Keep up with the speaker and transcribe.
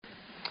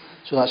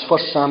So that's 1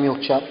 Samuel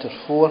chapter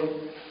 4,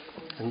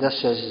 and this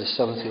is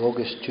the 7th of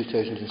August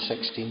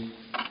 2016.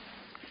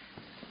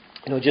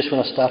 You know, just when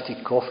I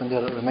started coughing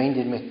there, it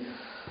reminded me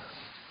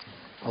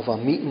of a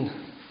meeting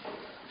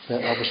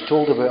that I was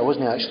told about. I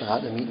wasn't actually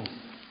at the meeting,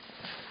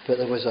 but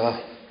there was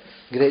a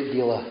great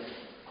deal of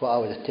what I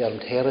would have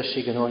termed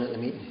heresy going on at the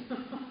meeting.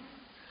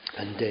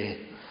 And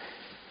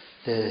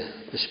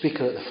the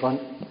speaker at the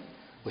front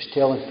was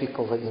telling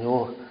people that, you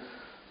know,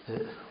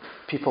 that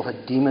people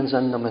had demons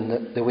in them and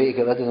that the way to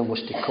get rid of them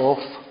was to cough.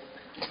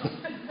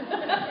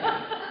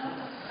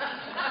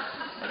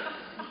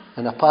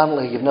 And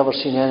apparently you've never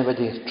seen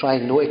anybody try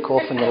not to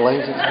cough in their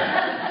lives.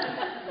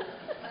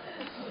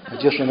 It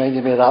just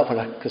reminded me of that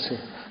one, because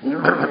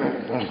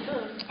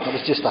that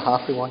was just a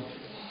happy one.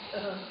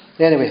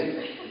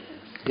 Anyway,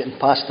 getting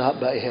past that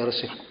bit of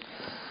heresy.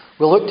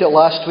 We looked at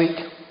last week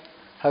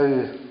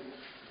how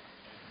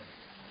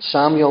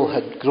Samuel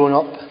had grown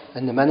up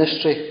in the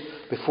ministry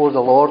before the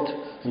Lord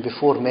and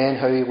before men,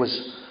 how he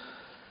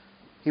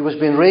was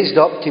being raised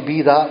up to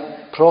be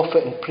that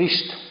prophet and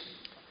priest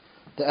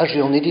that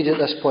Israel needed at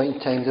this point in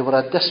time. They were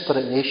a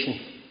disparate nation.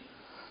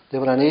 They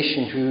were a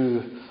nation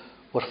who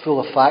were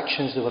full of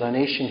factions. They were a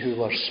nation who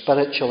were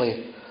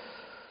spiritually,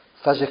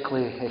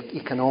 physically,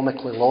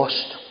 economically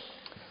lost.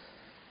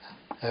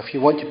 If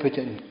you want to put it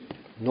in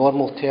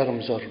normal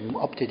terms or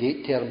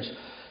up-to-date terms,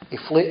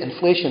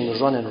 inflation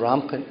was running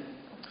rampant.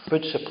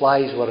 Food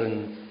supplies were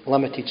in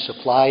limited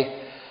supply.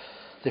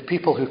 The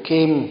people who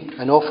came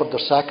and offered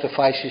their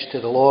sacrifices to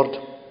the Lord,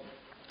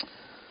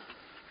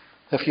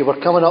 if you were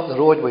coming up the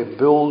road with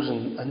bulls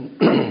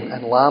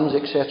and lambs,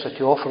 etc.,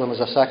 to offer them as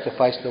a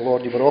sacrifice to the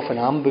Lord, you were often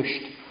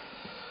ambushed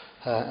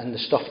and the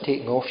stuff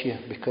taken off you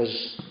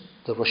because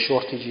there were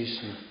shortages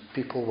and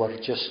people were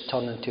just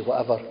turning to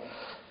whatever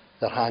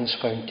their hands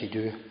found to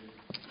do.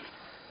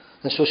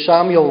 And so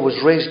Samuel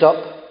was raised up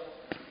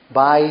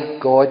by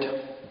God,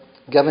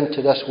 given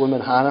to this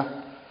woman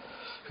Hannah,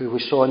 who we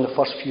saw in the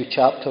first few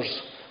chapters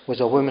was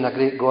a woman, a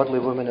great godly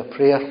woman of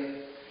prayer,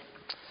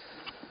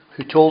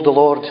 who told the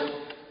Lord,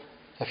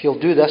 if you'll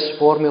do this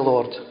for me,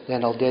 Lord,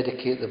 then I'll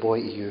dedicate the boy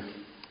to you.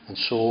 And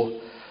so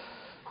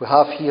we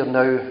have here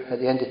now, at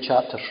the end of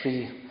chapter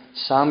 3,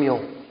 Samuel,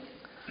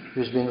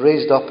 who's been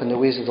raised up in the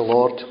ways of the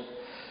Lord.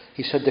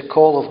 He's had the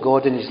call of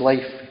God in his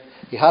life.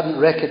 He hadn't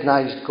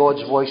recognised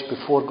God's voice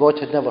before. God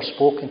had never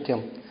spoken to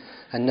him.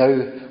 And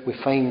now we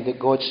find that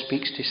God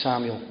speaks to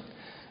Samuel.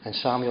 And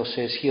Samuel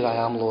says, here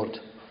I am, Lord,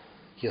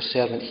 your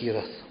servant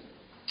heareth.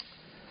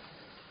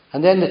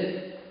 And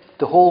then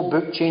the whole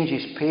book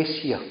changes pace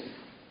here.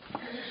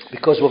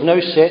 Because we've now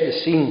set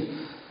the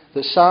scene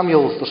that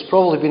Samuel, there's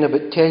probably been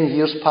about 10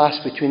 years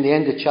past between the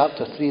end of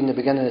chapter 3 and the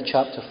beginning of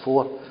chapter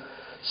 4.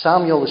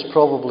 Samuel is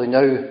probably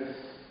now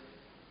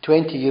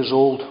 20 years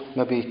old,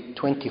 maybe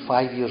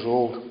 25 years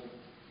old.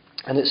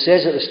 And it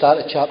says at the start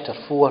of chapter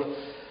 4,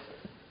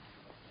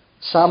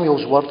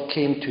 Samuel's word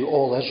came to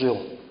all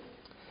Israel.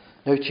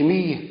 Now, to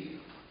me,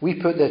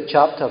 we put the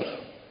chapter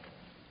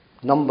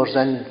numbers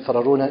in for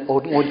our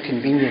own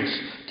convenience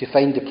to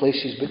find the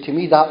places, but to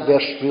me that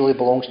verse really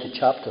belongs to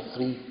chapter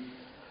 3.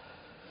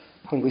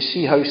 When we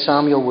see how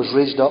Samuel was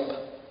raised up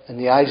in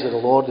the eyes of the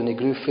Lord, and he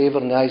grew favour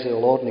in the eyes of the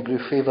Lord, and he grew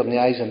favour in the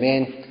eyes of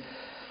men,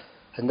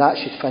 and that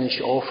should finish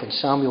it off, and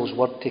Samuel's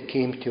word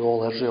came to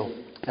all Israel.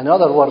 In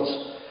other words,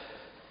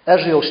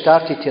 Israel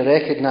started to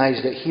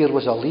recognise that here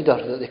was a leader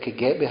that they could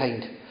get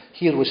behind.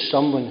 Here was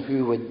someone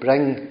who would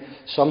bring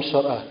some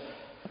sort of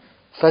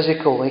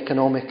physical,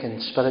 economic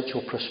and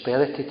spiritual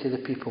prosperity to the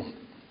people.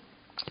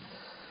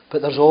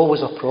 But there's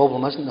always a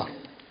problem, isn't there?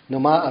 No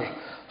matter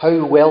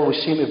how well we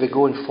seem to be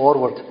going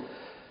forward,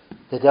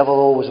 the devil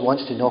always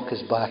wants to knock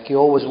us back. He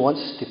always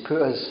wants to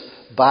put us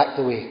back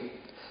the way.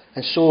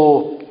 And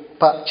so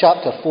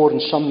chapter 4 in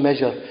some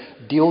measure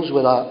deals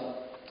with that.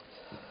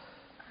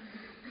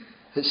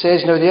 It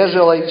says, now the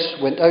Israelites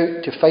went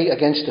out to fight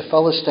against the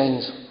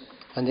Philistines,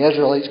 and the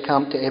Israelites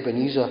camped at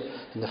Ebenezer,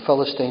 and the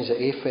Philistines at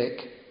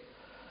Aphek.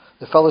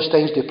 The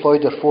Philistines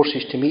deployed their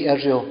forces to meet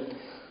Israel,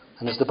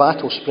 and as the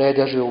battle spread,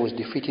 Israel was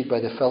defeated by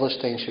the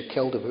Philistines, who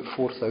killed about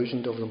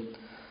 4,000 of them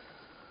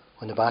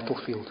on the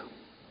battlefield.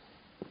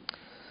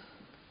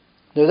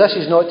 Now this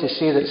is not to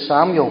say that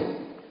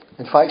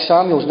in fact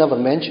Samuel's never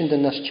mentioned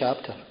in this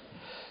chapter.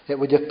 It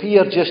would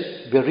appear just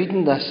by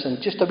reading this and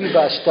just a wee bit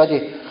of study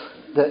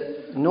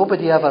that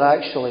nobody ever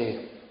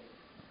actually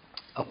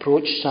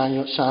approached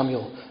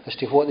Samuel as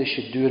to what they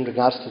should do in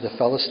regards to the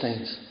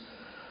Philistines.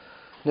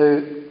 Now,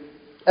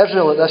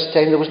 Israel at this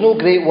time, there was no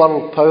great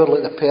world power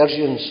like the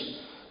Persians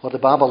or the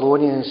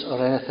Babylonians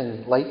or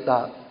anything like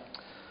that.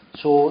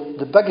 So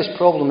the biggest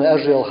problem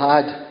that Israel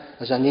had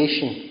as a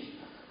nation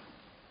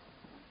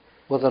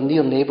were their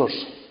near neighbours.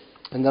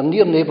 And their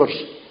near neighbours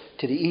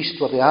to the east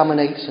were the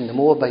Ammonites and the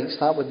Moabites.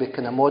 That would be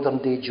kind of modern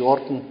day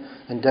Jordan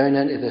and down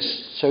into the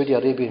Saudi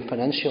Arabian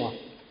peninsula.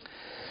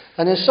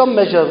 And in some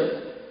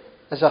measure,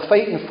 as a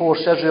fighting force,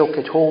 Israel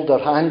could hold their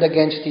hand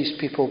against these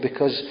people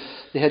because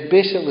they had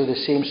basically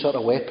the same sort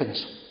of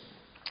weapons.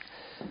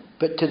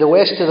 But to the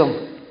west of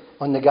them,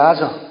 on the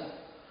Gaza,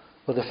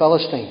 were the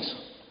Philistines.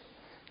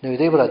 Now,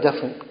 they were a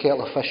different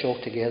kettle of fish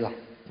altogether.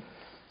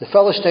 The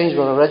Philistines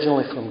were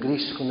originally from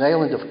Greece, from the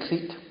island of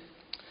Crete.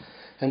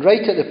 And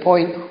right at the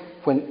point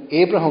when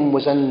Abraham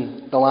was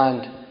in the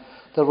land,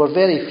 there were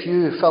very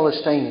few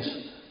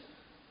Philistines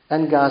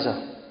in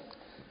Gaza.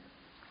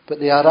 But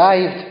they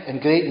arrived in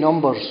great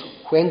numbers.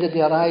 When did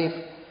they arrive?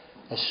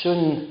 As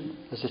soon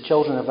as the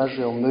children of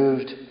Israel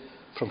moved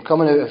from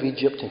coming out of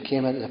Egypt and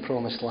came into the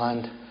promised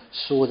land.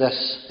 So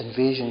this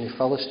invasion of the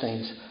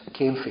Philistines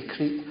came from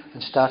Crete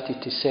and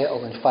started to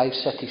settle in 5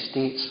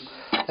 city-states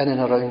in and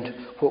around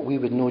what we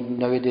would know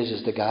nowadays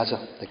as the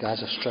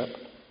Gaza Strip.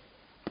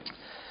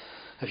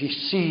 If you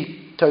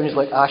see towns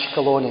like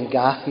Ashkelon and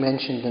Gath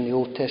mentioned in the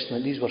Old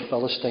Testament, these were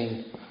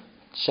Philistine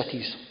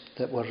cities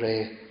that were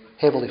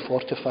heavily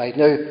fortified.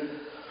 Now,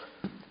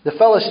 the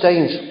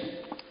Philistines,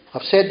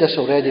 I've said this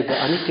already, but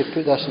I need to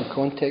put this in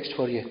context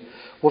for you.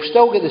 We've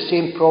still got the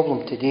same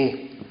problem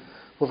today.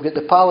 We've got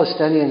the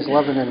Palestinians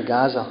living in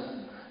Gaza,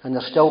 and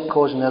they're still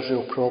causing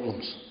Israel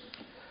problems.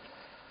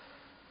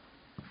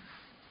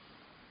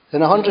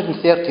 In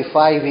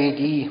 135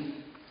 AD,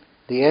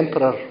 the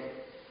Emperor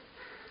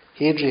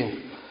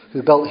Hadrian,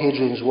 who built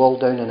Hadrian's Wall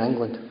down in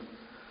England.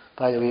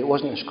 By the way, it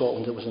wasn't in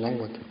Scotland, it was in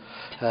England.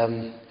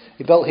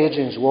 He built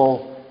Hadrian's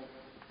Wall,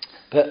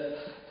 but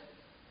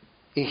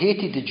he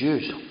hated the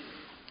Jews.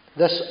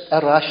 This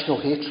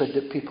irrational hatred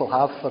that people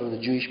have for the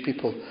Jewish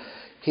people,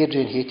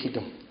 Hadrian hated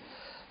them.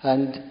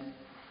 And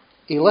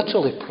he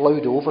literally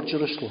ploughed over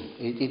Jerusalem.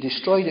 He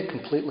destroyed it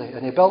completely,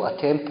 and he built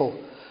a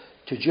temple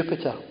to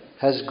Jupiter,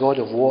 his god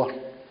of war.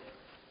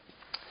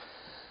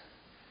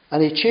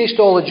 And he chased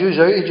all the Jews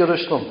out of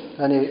Jerusalem,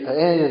 and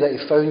any that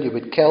he found he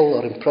would kill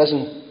or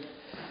imprison.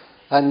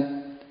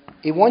 And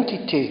he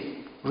wanted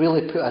to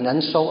really put an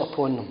insult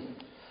upon them.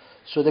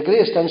 So the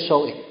greatest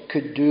insult he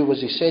could do was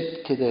he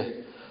said to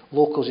the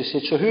locals, he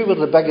said, so who were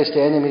the biggest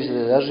enemies of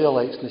the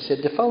Israelites? And they said,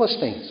 the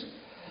Philistines.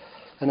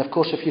 And of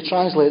course, if you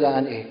translate that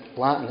into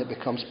Latin, it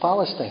becomes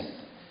Palestine.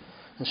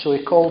 And so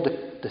he called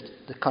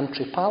the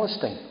country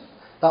Palestine.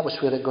 That was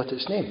where it got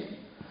its name.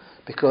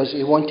 Because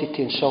he wanted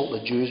to insult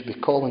the Jews by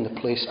calling the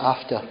place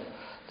after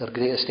their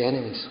greatest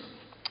enemies.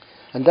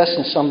 And this,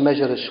 in some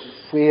measure, is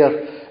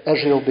where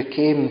Israel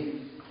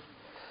became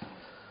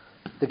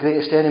the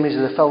greatest enemies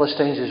of the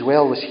Philistines as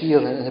well, was here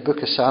in the book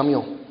of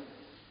Samuel.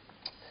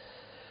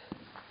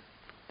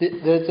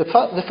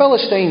 The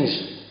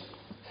Philistines,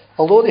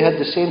 although they had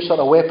the same sort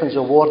of weapons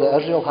of war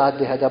that Israel had,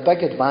 they had a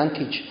big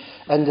advantage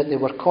in that they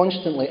were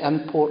constantly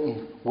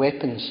importing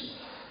weapons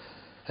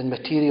and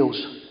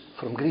materials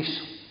from Greece.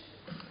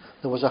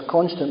 There was a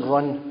constant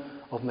run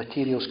of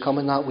materials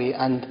coming that way,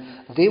 and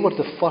they were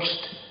the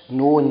first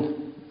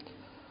known,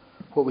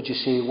 what would you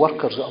say,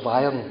 workers of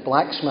iron,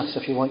 blacksmiths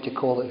if you want to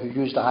call it, who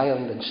used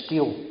iron and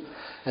steel.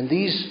 And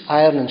these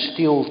iron and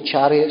steel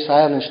chariots,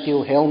 iron and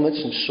steel helmets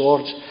and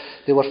swords,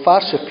 they were far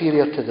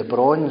superior to the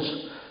bronze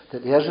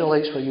that the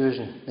Israelites were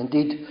using.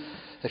 Indeed,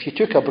 if you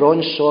took a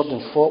bronze sword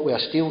and fought with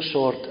a steel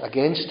sword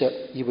against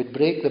it, you would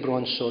break the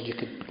bronze sword. You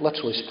could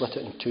literally split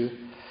it in two.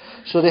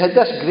 So they had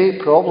this great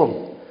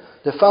problem.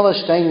 The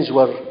Philistines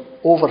were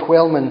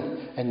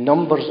overwhelming in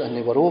numbers, and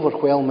they were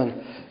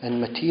overwhelming in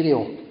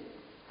material.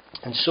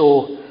 And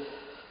so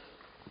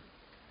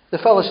the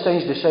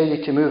Philistines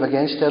decided to move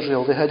against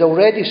Israel. They had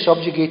already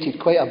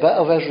subjugated quite a bit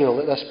of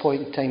Israel at this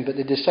point in time, but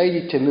they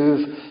decided to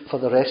move for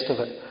the rest of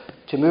it.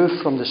 To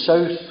move from the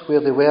south, where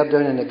they were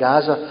down in the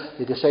Gaza,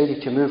 they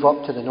decided to move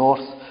up to the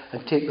north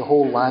and take the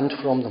whole land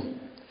from them.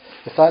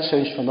 If that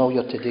sounds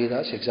familiar today,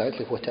 that's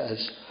exactly what it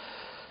is.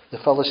 The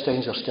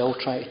Philistines are still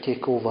trying to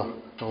take over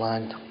the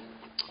land.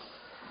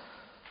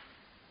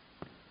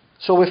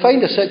 So we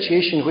find a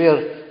situation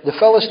where the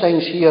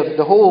Philistines here,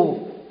 the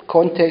whole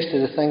context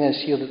of the thing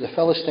is here that the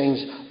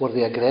Philistines were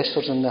the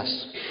aggressors in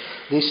this.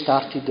 They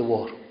started the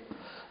war.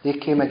 They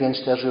came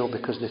against Israel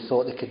because they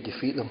thought they could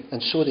defeat them,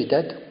 and so they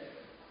did.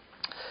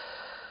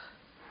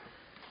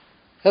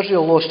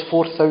 Israel lost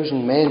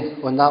 4,000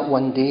 men on that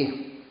one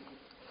day.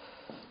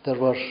 There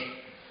were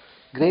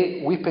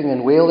great weeping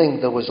and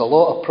wailing. There was a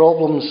lot of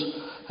problems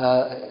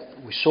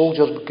with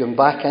soldiers going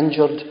back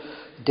injured,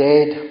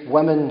 dead.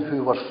 Women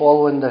who were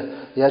following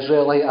the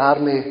Israelite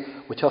army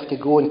would have to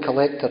go and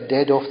collect their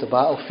dead off the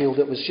battlefield.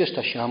 It was just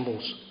a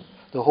shambles.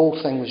 The whole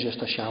thing was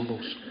just a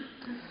shambles.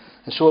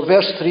 And so at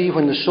verse 3,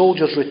 when the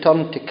soldiers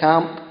returned to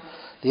camp,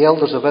 the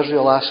elders of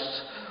Israel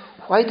asked,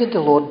 why did the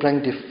Lord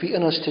bring defeat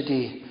on us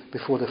today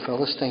before the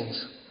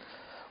Philistines?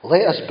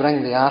 Let us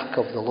bring the ark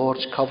of the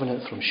Lord's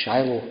covenant from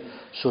Shiloh,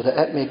 so that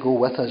it may go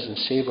with us and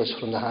save us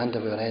from the hand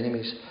of our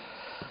enemies.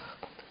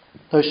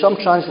 Now, some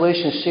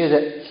translations say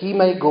that he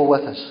might go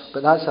with us,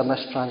 but that's a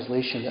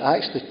mistranslation. It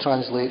actually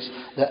translates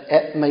that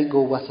it might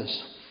go with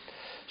us.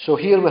 So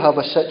here we have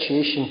a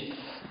situation.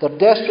 They're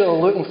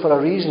desperately looking for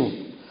a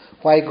reason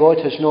why God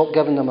has not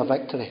given them a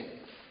victory.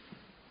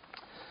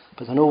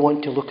 But they don't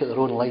want to look at their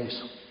own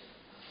lives,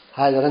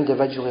 either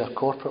individually or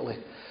corporately.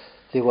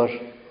 They were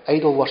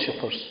idol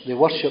worshippers. They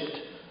worshipped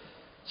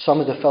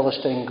some of the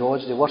Philistine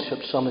gods. They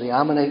worshipped some of the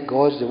Ammonite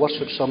gods. They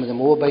worshipped some of the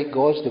Moabite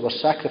gods. They were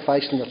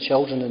sacrificing their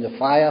children in the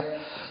fire.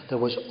 There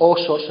was all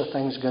sorts of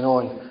things going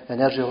on in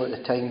Israel at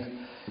the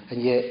time,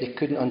 and yet they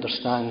couldn't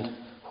understand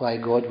why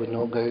God would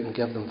not go out and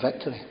give them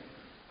victory.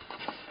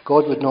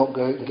 God would not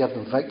go out and give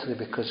them victory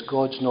because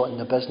God's not in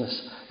the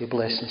business of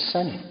blessing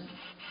sin.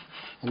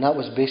 And that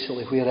was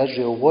basically where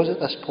Israel was at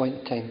this point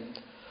in time.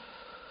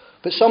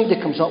 But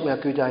somebody comes up with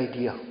a good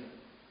idea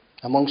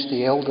amongst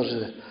the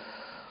elders.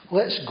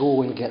 Let's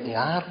go and get the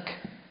ark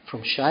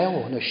from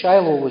Shiloh. Now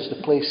Shiloh was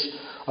the place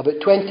about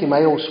 20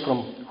 miles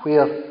from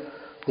where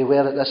they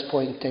were at this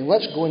point in time.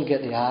 Let's go and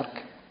get the ark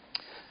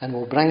and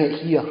we'll bring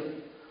it here.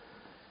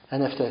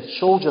 And if the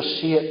soldiers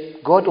see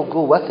it, God will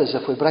go with us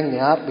if we bring the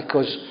ark,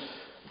 because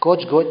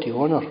God's got to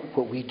honour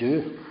what we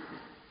do.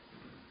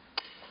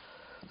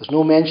 There's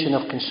no mention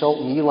of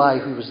consulting Eli,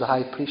 who was the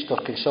high priest, or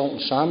consulting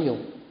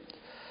Samuel.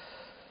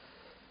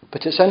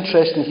 But it's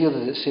interesting here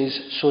that it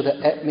says, so that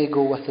it may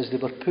go with us. They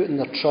were putting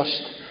their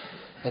trust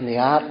in the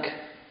ark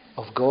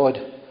of God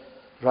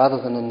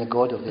rather than in the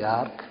God of the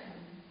ark.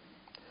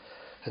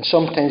 And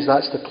sometimes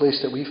that's the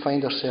place that we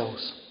find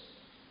ourselves.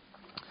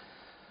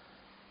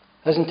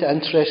 Isn't it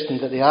interesting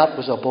that the ark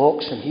was a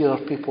box, and here are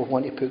people who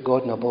want to put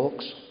God in a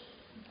box?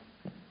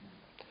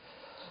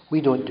 We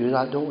don't do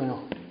that, don't we?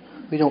 No?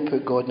 We don't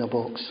put God in a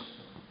box.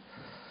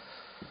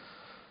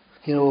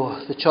 You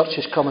know, the church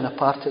is coming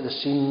apart at the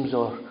seams,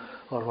 or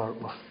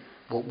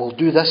we'll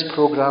do this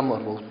programme, or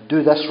we'll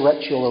do this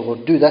ritual, or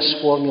we'll do this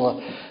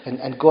formula,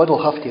 and God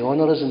will have to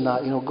honour us in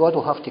that. You know, God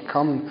will have to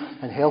come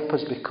and help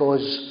us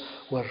because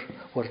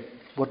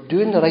we're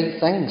doing the right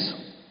things.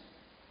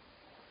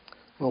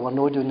 Well, we're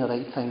not doing the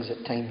right things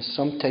at times.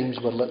 Sometimes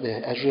we're like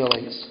the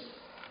Israelites.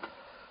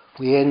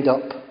 We end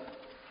up,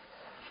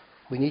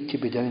 we need to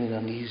be down on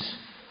our knees.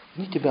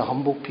 We need to be a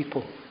humble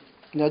people.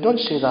 Now, I don't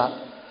say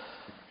that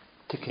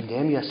to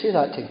condemn you. I say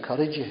that to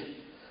encourage you.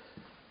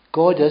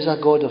 God is a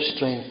God of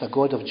strength, a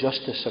God of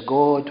justice, a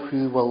God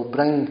who will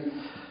bring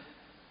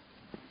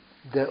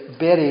the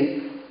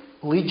very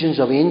legions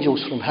of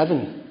angels from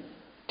heaven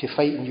to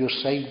fight on your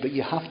side, but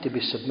you have to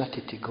be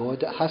submitted to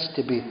God. It has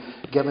to be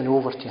given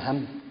over to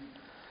Him.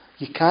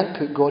 You can't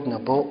put God in a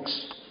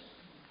box.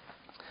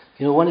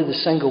 You know, one of the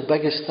single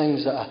biggest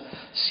things that I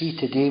see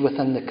today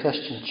within the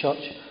Christian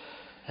church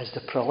is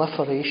the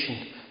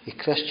proliferation of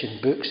Christian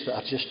books that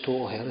are just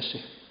total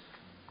heresy.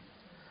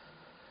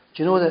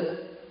 Do you know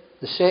that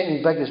the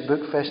second biggest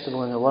book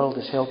festival in the world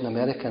is held in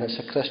America, and it's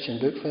a Christian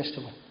book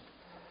festival?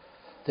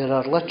 There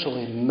are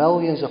literally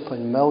millions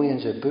upon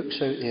millions of books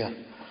out there,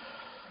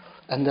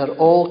 and they're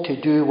all to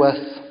do with,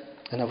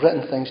 and I've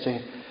written things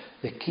down,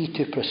 the key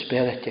to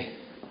prosperity.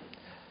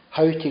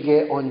 How to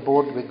get on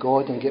board with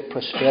God and get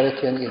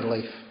prosperity into your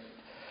life.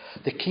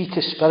 The key to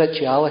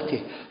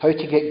spirituality. How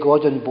to get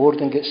God on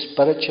board and get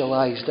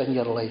spiritualised in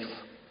your life.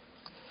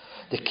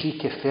 The key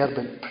to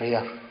fervent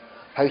prayer.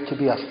 How to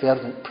be a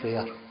fervent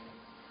prayer.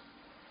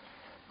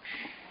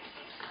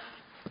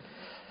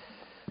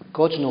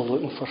 God's not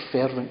looking for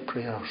fervent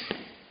prayers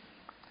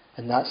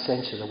in that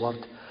sense of the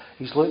word.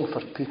 He's looking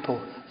for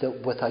people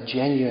that with a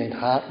genuine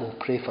heart will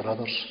pray for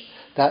others.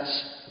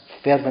 That's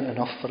fervent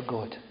enough for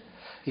God.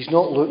 He's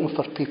not looking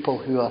for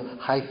people who are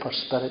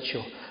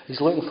hyper-spiritual. He's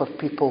looking for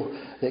people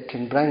that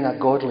can bring a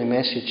godly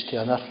message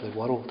to an earthly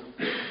world.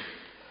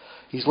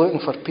 He's looking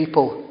for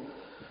people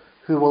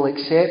who will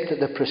accept that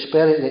the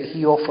prosperity that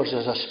He offers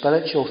is a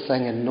spiritual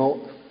thing and not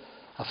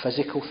a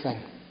physical thing.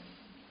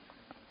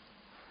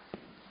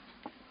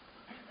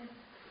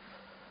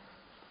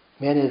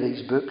 Many of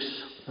these books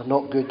are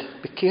not good.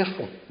 Be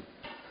careful.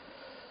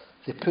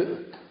 They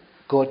put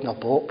God in a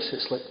box.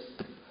 It's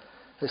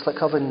like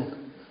having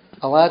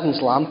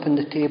Aladdin's lamp on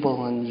the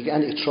table, and you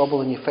get into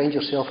trouble and you find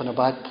yourself in a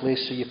bad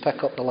place, so you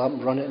pick up the lamp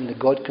and run it, and the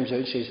God comes out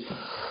and says,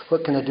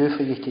 what can I do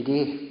for you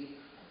today?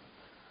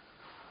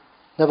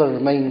 Never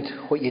mind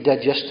what you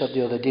did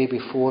yesterday or the day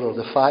before, or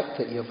the fact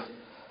that you've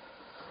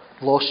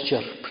lost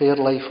your prayer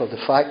life, or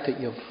the fact that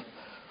you've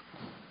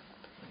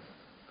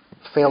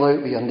fell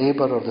out with your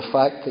neighbour, or the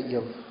fact that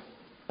you've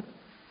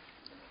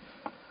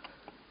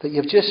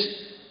just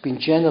been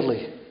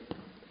generally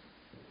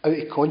out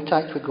of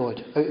contact with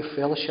God, out of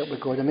fellowship with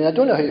God. I mean, I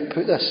don't know how to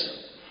put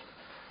this.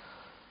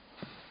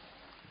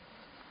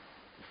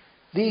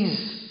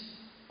 These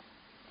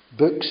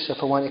books, if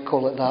I want to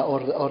call it that,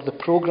 or the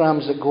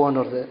programmes that go on,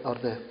 or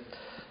the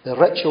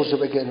rituals that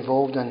we get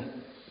involved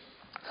in,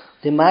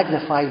 they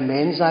magnify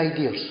men's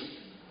ideas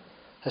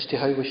as to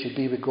how we should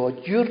be with God.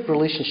 Your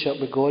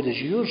relationship with God is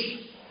yours.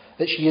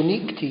 It's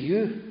unique to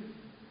you.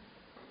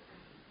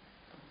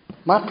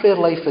 My prayer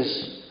life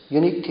is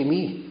unique to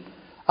me.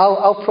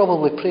 I'll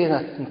probably pray in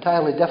an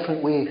entirely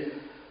different way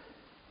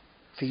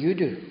for you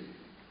do.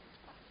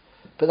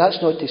 But that's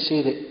not to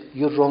say that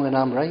you're wrong and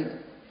I'm right.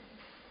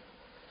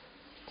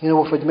 You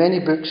know, we've had many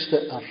books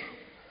that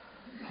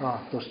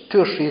are... there's 2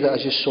 or 3 that I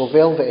just saw.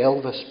 Velvet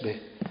Elvis by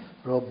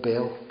Rob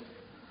Bell.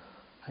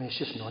 I mean, it's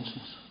just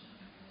nonsense.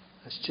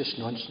 It's just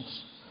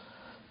nonsense.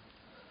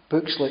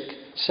 Books like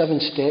 7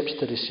 Steps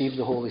to Receive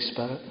the Holy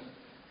Spirit.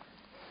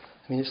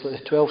 I mean, it's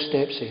like the 12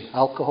 steps of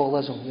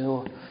alcoholism, you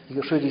know. You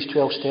go through these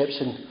 12 steps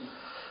and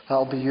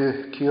that'll be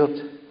you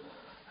cured.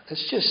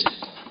 It's just...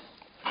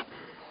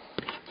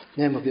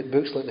 Then we've got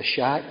books like The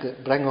Shack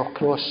that bring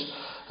across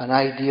an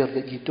idea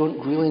that you don't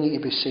really need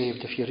to be saved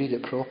if you read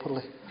it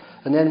properly.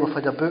 And then we've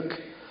had a book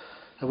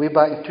way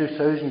back in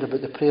 2000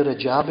 about the prayer of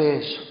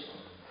Jabez,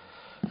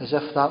 as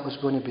if that was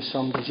going to be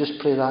something. You just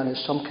pray that and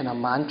it's some kind of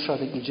mantra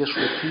that you just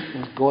repeat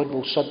and God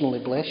will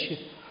suddenly bless you.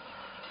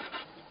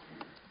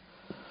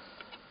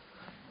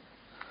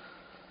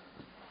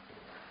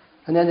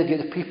 And then they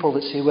get the people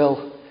that say,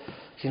 well,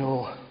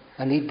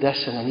 I need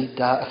this and I need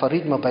that. If I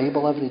read my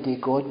Bible every day,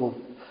 God will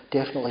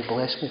definitely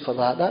bless me for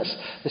that. That's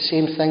the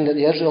same thing that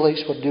the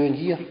Israelites were doing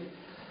here.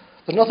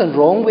 There's nothing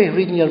wrong with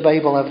reading your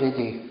Bible every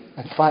day.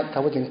 In fact, I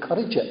would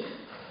encourage it.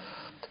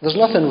 There's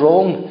nothing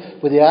wrong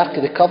with the Ark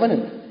of the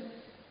Covenant.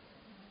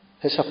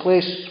 It's a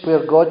place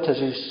where God has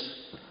his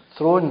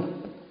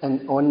throne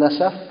on this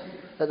earth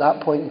at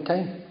that point in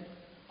time.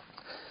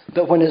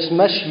 But when it's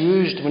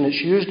misused, when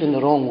it's used in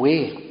the wrong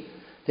way,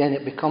 then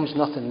it becomes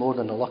nothing more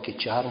than a lucky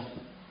charm.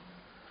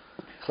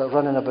 It's like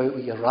running about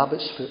with your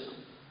rabbit's foot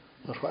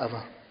or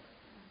whatever.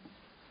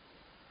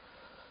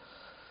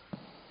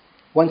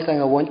 One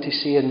thing I want to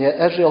say, and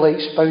the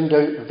Israelites found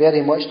out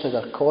very much to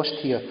their cost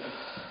here,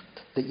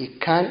 that you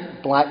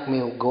can't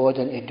blackmail God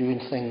into doing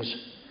things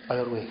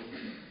our way.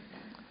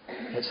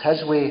 It's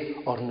his way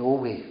or no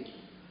way.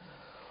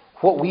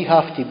 What we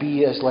have to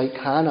be is like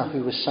Hannah,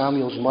 who was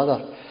Samuel's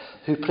mother,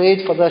 who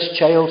prayed for this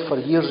child for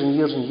years and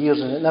years and years,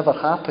 and it never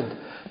happened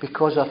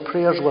because her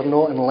prayers were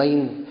not in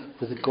line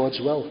with God's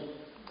will.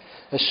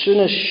 As soon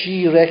as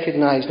she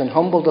recognised and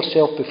humbled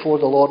herself before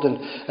the Lord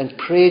and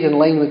prayed in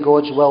line with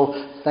God's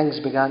will,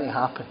 things began to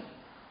happen.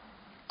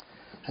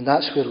 And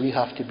that's where we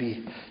have to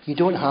be. You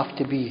don't have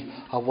to be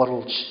a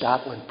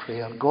world-startling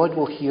prayer. God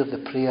will hear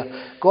the prayer.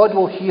 God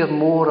will hear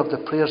more of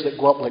the prayers that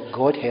go up like,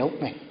 God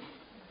help me.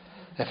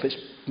 If it's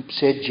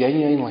said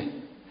genuinely.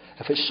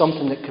 If it's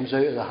something that comes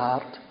out of the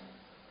heart.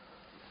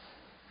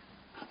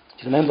 Do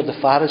you remember the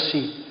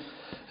Pharisee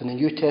in the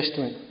New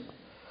Testament?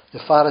 The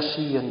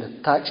Pharisee and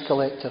the tax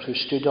collector who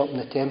stood up in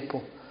the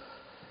temple.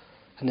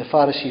 And the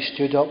Pharisee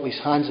stood up with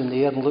his hands in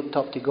the air and looked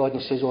up to God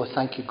and says, oh,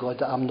 thank you, God,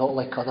 that I'm not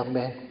like other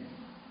men.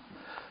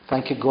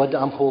 Thank you, God, that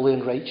I'm holy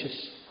and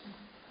righteous.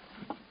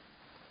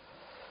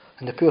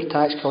 And the poor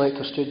tax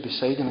collector stood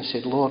beside him and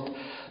said, Lord,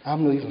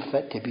 I'm not even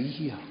fit to be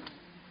here.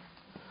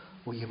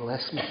 Will you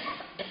bless me?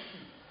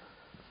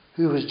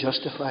 Who was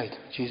justified?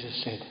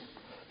 Jesus said.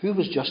 Who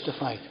was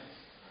justified?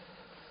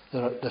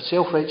 The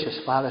self-righteous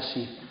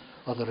Pharisee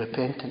or the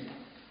repentant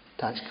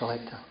tax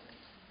collector?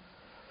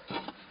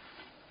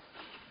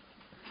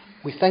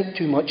 We think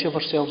too much of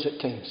ourselves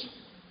at times.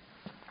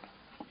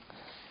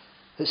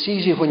 It's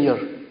easy when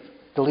you're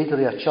the leader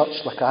of a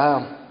church like I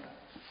am.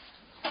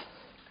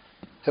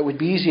 It would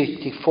be easy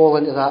to fall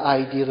into that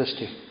idea as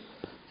to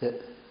that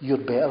you're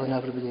better than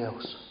everybody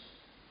else.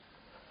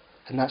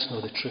 And that's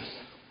not the truth.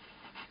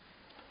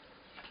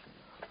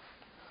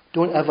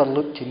 Don't ever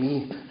look to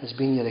me as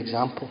being your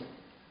example,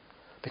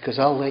 because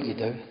I'll let you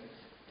down.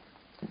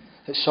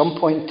 At some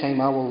point in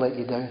time I will let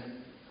you down.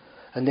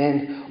 And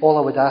then all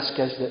I would ask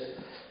is that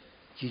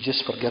you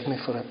just forgive me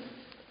for it.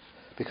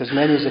 Because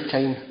many is the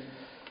time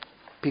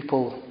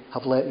people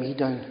have let me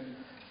down,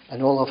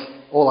 and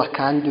all I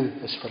can do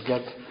is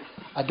forgive.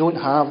 I don't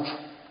have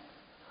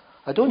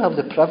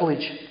the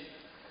privilege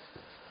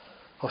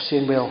of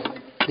saying, well,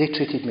 they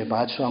treated me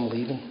bad, so I'm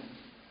leaving.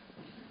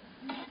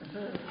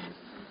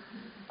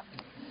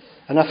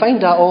 And I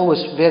find that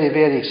always very,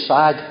 very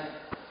sad,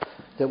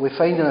 that we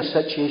find in a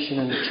situation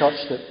in the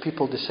church that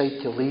people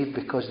decide to leave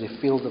because they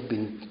feel they've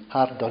been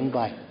hard done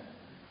by.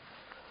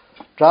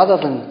 Rather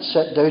than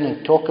sit down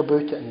and talk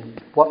about it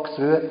and work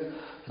through it,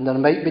 and there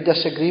might be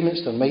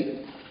disagreements, there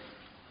might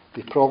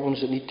be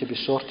problems that need to be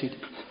sorted.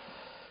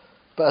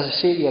 But as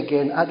I say to you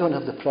again, I don't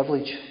have the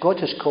privilege. God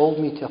has called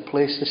me to a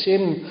place, the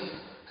same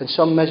in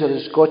some measure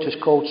as God has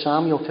called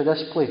Samuel to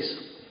this place.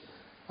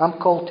 I'm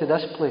called to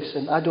this place,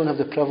 and I don't have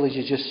the privilege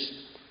of just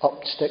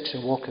up sticks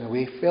and walking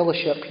away.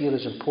 Fellowship here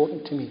is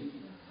important to me.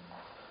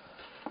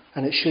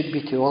 And it should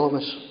be to all of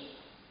us.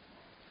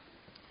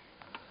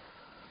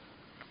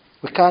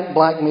 We can't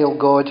blackmail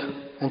God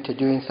into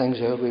doing things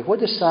our way. What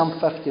does Psalm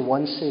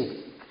 51 say?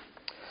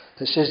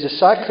 It says, the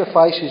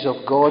sacrifices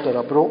of God are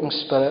a broken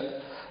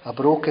spirit, a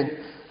broken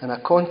and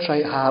a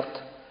contrite heart,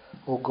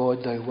 O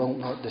God, thou wilt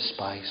not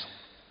despise.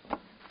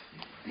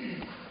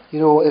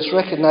 It's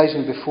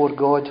recognising before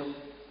God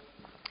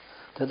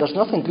that there's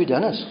nothing good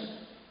in us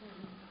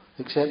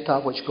except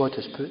that which God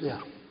has put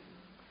there.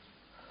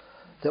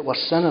 That we're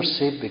sinners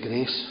saved by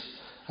grace,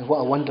 and what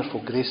a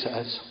wonderful grace it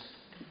is.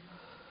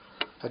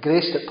 A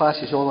grace that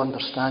passes all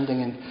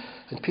understanding.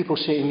 And people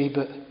say to me,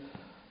 but,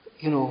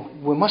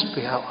 we must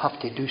have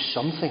to do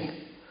something.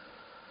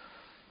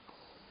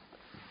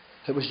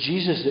 It was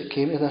Jesus that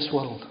came to this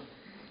world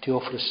to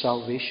offer us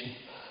salvation.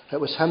 It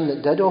was him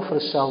that did offer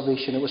us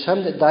salvation. It was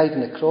him that died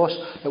on the cross.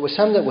 It was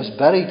him that was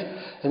buried.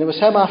 And it was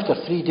him after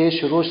 3 days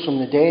who rose from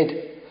the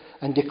dead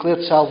and declared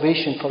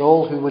salvation for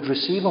all who would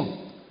receive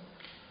him.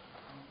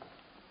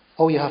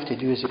 All you have to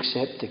do is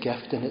accept the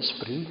gift, and it's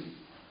free.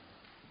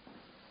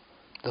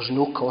 There's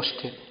no cost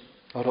to it,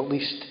 or at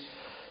least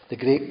the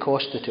great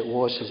cost that it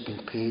was has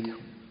been paid.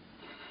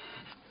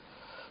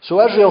 So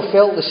Israel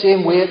felt the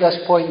same way at this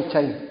point in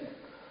time.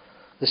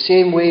 The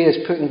same way as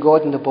putting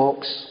God in the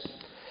box.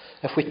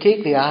 If we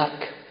take the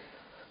ark,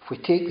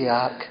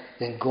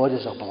 then God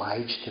is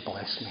obliged to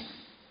bless me.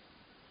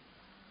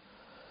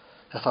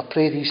 If I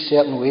pray these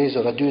certain ways,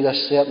 or I do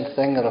this certain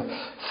thing, or I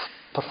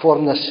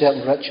perform this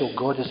certain ritual,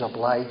 God is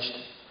obliged.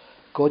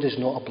 God is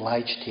not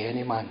obliged to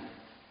any man.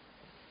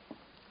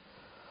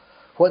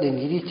 What they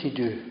needed to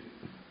do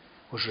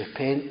was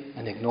repent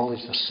and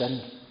acknowledge their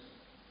sin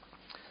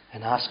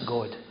and ask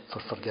God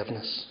for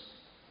forgiveness.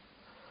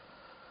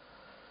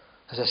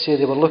 As I say,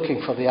 they were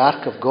looking for the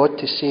ark of God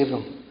to save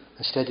them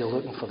instead of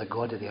looking for the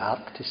God of the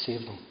ark to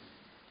save them.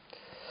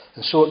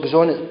 And so it goes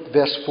on at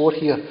verse 4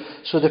 here.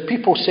 So the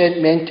people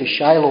sent men to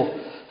Shiloh,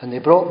 and they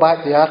brought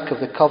back the ark of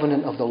the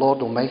covenant of the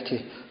Lord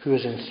Almighty, who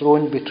is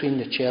enthroned between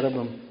the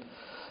cherubim.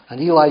 And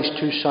Eli's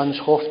 2 sons,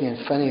 Hophni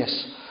and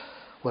Phinehas,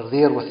 were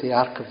there with the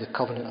ark of the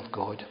covenant of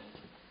God.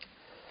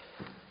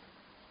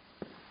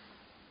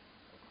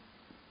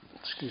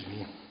 Excuse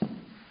me.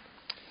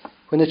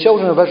 When the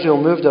children of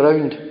Israel moved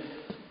around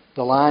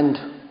the land,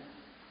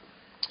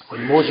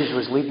 when Moses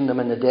was leading them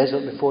in the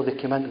desert before they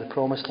came into the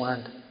promised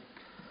land,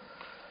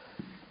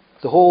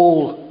 the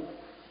whole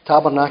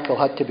tabernacle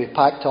had to be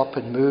packed up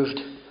and moved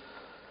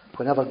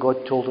whenever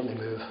God told them to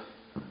move.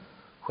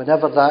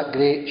 Whenever that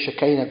great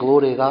Shekinah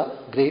glory,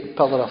 that great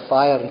pillar of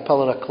fire and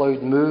pillar of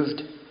cloud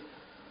moved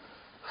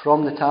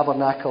from the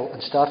tabernacle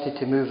and started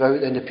to move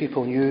out, then the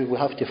people knew we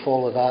have to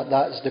follow that.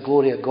 That's the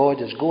glory of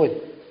God is going.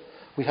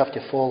 We have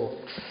to follow.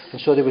 And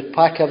so they would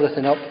pack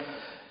everything up.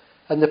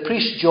 And the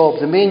priest's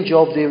job, the main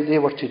job they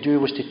were to do,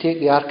 was to take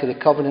the Ark of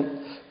the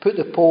Covenant, put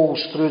the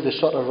poles through the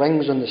sort of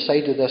rings on the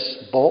side of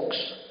this box,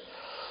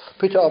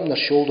 put it up on their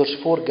shoulders,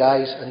 4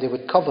 guys, and they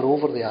would cover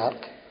over the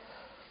Ark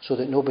so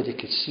that nobody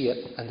could see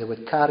it, and they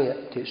would carry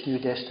it to its new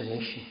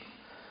destination.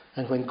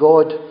 And when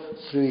God,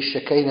 through His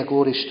Shekinah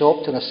glory,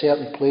 stopped in a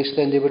certain place,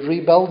 then they would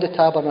rebuild the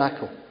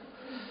tabernacle.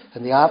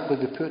 And the ark would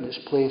be put in its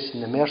place,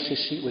 and the mercy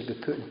seat would be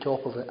put on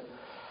top of it.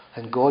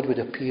 And God would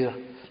appear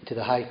to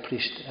the high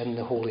priest in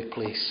the holy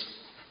place.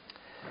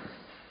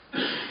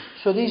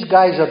 So these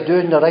guys are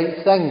doing the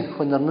right thing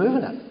when they're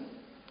moving it.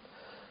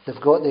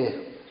 They've got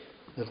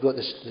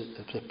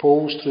the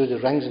poles through the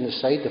rings on the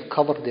side. They've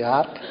covered the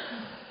ark.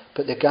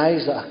 But the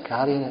guys that are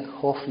carrying it,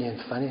 Hophni and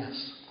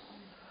Phinehas,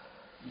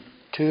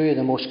 2 of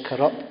the most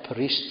corrupt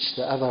priests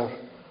that ever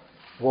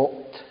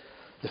walked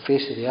the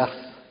face of the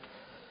earth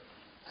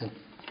and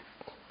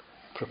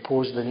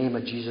proposed the name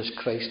of Jesus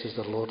Christ as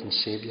their Lord and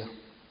Saviour.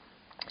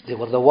 They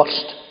were the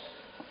worst,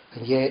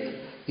 and yet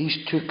these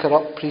 2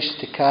 corrupt priests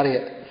to carry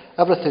it,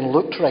 everything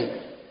looked right.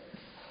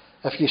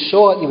 If you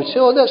saw it, you would say,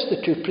 oh, that's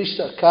the 2 priests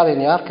that are carrying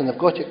the ark, and they've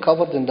got it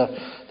covered, and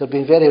they're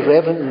being very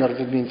reverent, and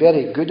they've been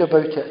very good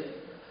about it.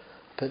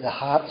 But the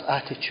heart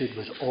attitude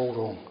was all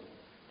wrong.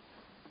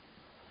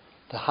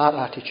 The heart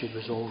attitude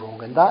was all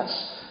wrong. And that's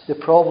the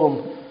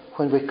problem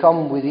when we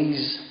come with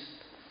these,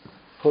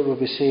 what would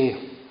we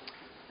say,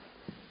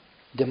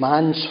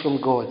 demands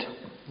from God,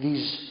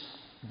 these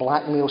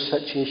blackmail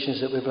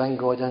situations that we bring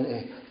God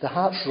into. The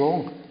heart's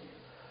wrong.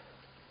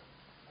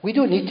 We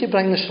don't need to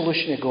bring the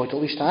solution to God. At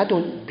least I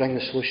don't bring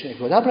the solution to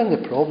God. I bring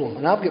the problem,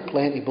 and I've got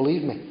plenty,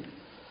 believe me.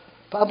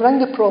 But I bring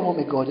the problem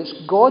to God. It's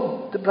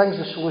God that brings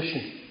the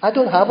solution. I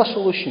don't have a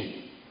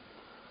solution.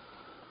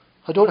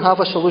 I don't have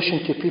a solution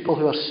to people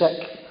who are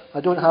sick.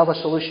 I don't have a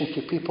solution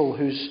to people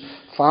whose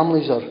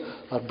families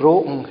are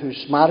broken,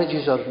 whose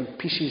marriages are in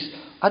pieces.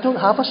 I don't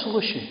have a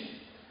solution.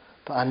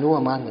 But I know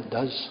a man that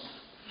does.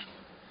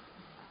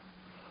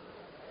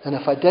 And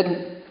if I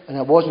didn't, and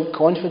I wasn't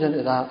confident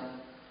of that,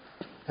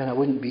 then I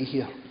wouldn't be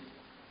here.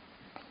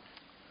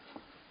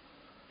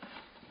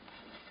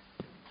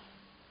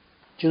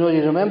 Do you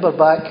remember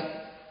back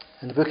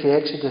in the book of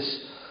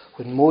Exodus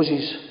when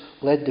Moses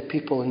led the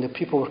people and the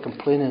people were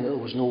complaining that there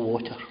was no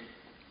water.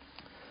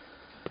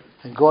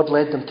 And God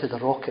led them to the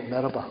rock at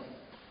Meribah.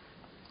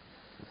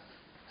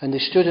 And they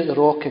stood at the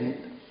rock, and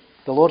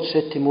the Lord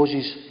said to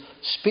Moses,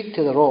 speak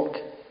to the rock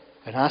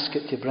and ask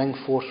it to bring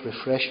forth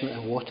refreshment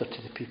and water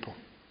to the people.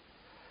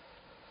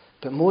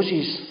 But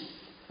Moses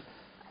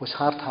was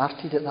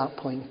hard-hearted at that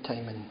point in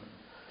time, and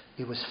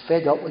he was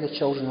fed up with the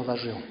children of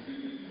Israel.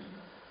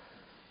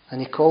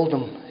 And he called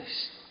them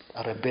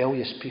a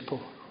rebellious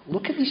people.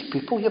 Look at these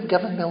people you've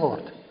given me,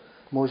 Lord,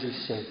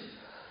 Moses said.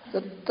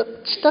 They're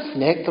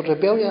stiff-necked, they're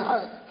rebellious.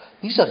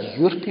 These are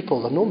your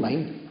people, they're not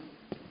mine.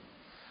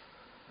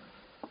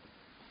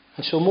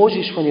 And so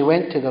Moses, when he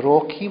went to the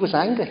rock, he was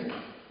angry.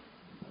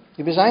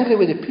 He was angry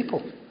with the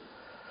people.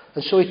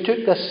 And so he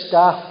took this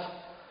staff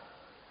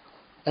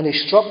and he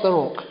struck the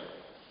rock.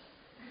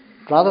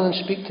 Rather than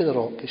speak to the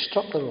rock, he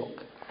struck the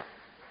rock.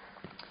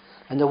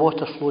 And the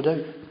water flowed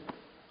out.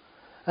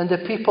 And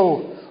the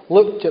people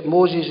looked at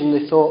Moses and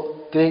they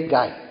thought, great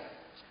guy.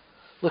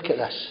 Look at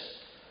this.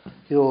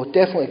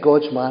 Definitely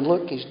God's man.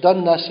 Look, he's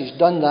done this, he's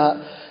done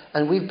that,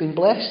 and we've been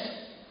blessed.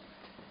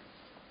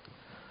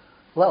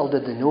 Little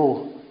did they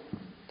know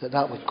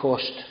that would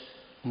cost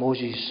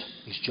Moses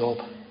his job.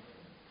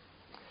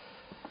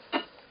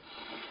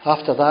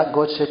 After that,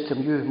 God said to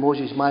him, "You,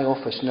 Moses, my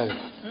office now."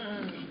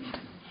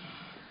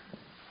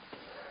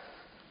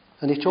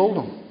 And he told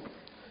him,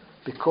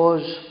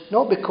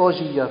 not because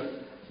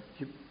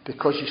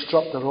you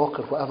struck the rock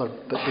or whatever,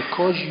 but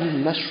because you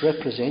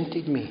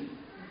misrepresented me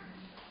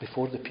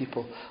before the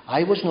people.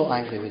 I was not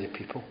angry with the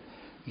people.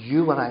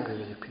 You were angry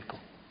with the people.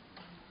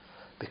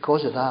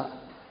 Because of that,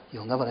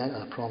 you'll never enter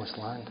the promised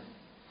land.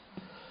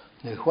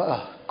 Now, what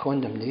a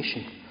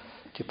condemnation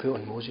to put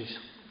on Moses.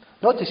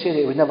 Not to say that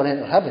he would never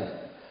enter heaven,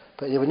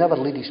 but he would never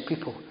lead his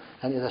people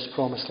into this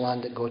promised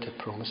land that God had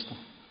promised them.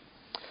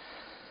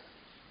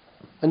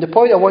 And the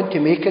point I want to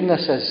make in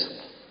this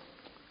is,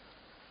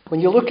 when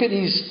you look at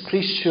these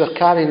priests who are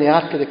carrying the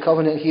Ark of the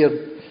Covenant here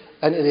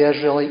into the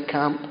Israelite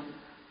camp,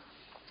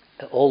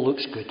 it all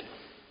looks good.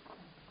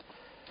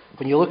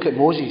 When you look at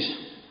Moses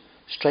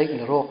striking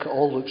the rock, it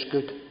all looks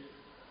good.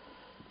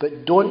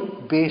 But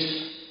don't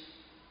base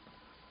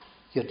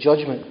your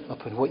judgment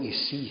upon what you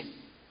see.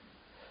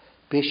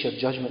 Base your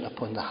judgment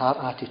upon the heart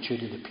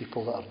attitude of the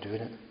people that are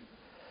doing it.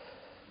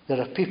 There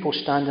are people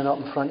standing up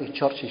in front of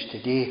churches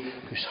today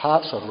whose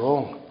hearts are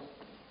wrong.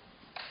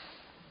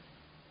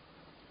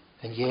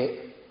 And yet,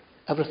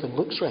 everything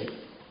looks right.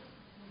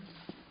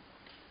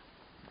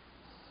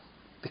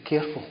 Be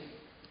careful.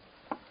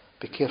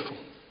 Be careful.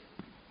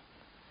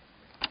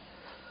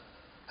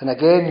 And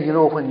again,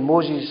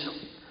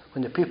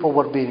 when the people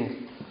were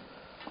being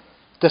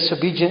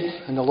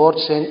disobedient, and the Lord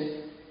sent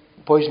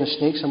poisonous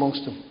snakes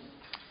amongst them,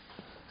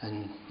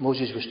 and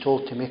Moses was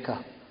told to make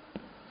a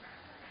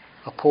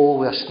pole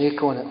with a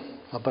snake on it,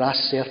 a brass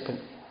serpent.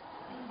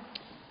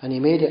 And he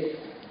made it.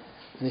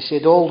 And he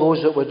said all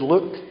those that would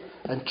look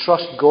and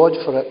trust God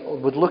for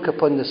it, would look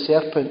upon the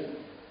serpent,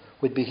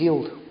 would be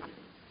healed.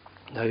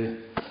 Now,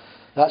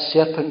 that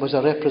serpent was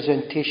a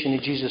representation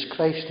of Jesus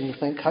Christ. And you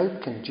think, how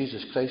can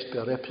Jesus Christ be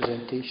a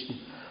representation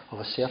of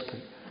a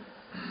serpent?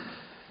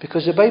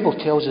 Because the Bible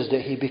tells us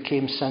that he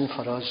became sin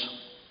for us.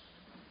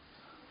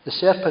 The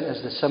serpent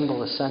is the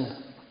symbol of sin.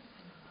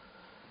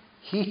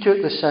 He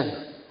took the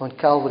sin on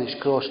Calvary's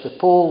cross. The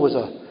pole was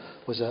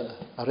a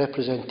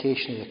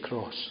representation of the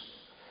cross.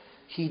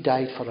 He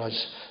died for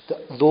us,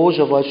 that those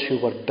of us who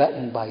were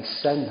bitten by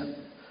sin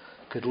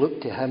could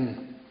look to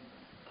him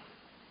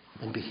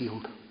and be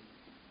healed.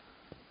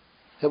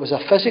 It was a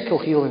physical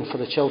healing for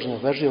the children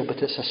of Israel, but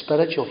it's a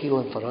spiritual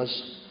healing for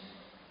us.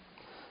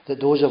 That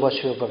those of us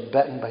who were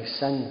bitten by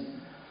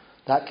sin,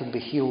 that can be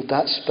healed.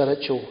 That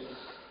spiritual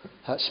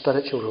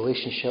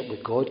relationship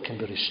with God can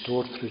be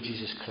restored through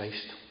Jesus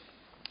Christ.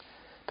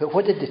 But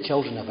what did the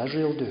children of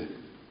Israel do?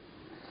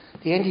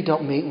 They ended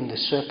up making the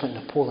serpent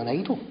and the pole an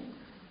idol.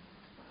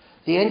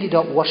 They ended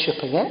up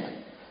worshipping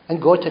it,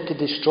 and God had to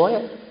destroy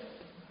it.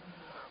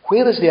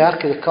 Where is the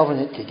Ark of the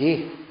Covenant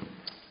today?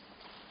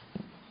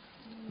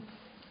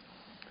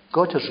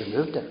 God has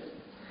removed it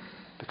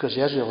because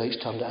the Israelites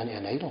turned it into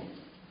an idol.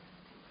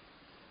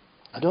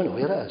 I don't know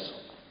where it is.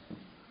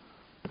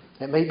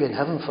 It might be in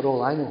heaven for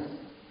all I know.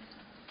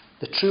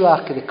 The true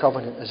Ark of the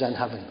Covenant is in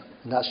heaven,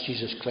 and that's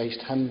Jesus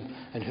Christ, him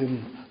in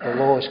whom the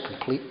law is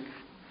complete.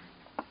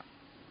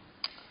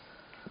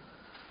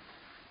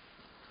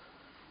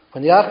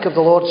 When the Ark of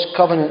the Lord's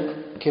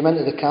Covenant came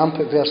into the camp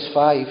at verse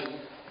 5,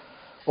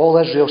 all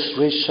Israel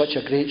raised such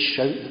a great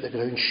shout that the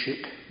ground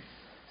shook.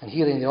 And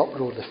hearing the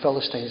uproar, the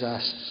Philistines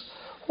asked,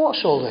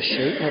 "What's all this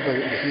shouting about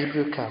in the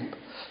Hebrew camp?"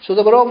 So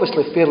they were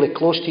obviously fairly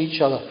close to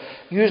each other.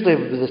 Usually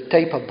with the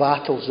type of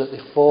battles that they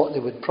fought, they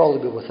would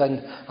probably be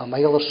within a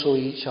mile or so of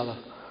each other.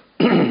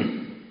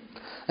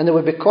 And there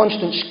would be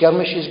constant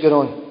skirmishes going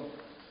on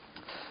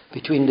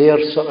between their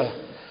sort of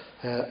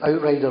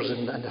outriders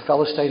and the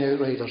Philistine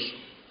outriders.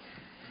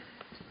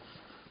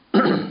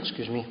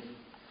 Excuse me.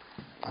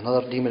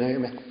 Another demon out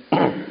of me.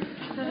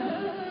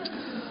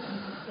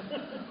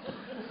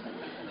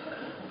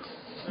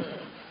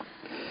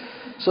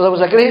 So there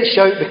was a great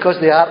shout because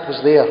the ark was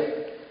there.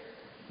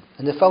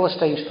 And the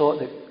Philistines thought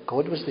that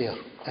God was there.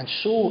 And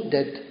so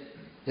did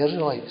the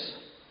Israelites.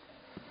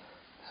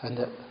 And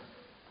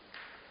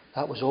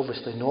that was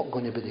obviously not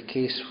going to be the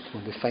case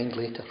when we find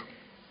later.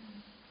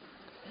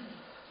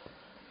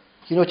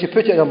 You know, to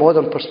put it in a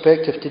modern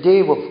perspective,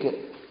 today we've got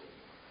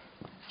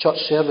church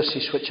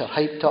services which are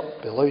hyped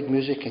up with loud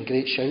music and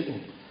great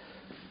shouting.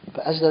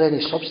 But is there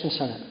any substance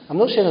in it? I'm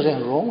not saying there's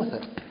anything wrong with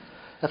it.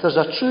 If there's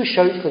a true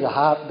shout for the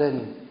heart,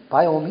 then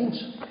by all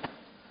means.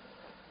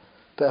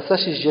 But if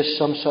this is just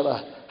some sort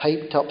of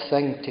hyped up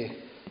thing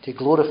to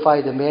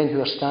glorify the men who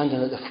are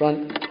standing at the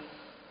front,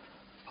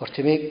 or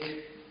to make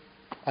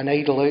an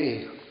idol out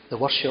of the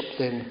worship,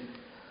 then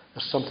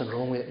there's something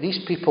wrong with it.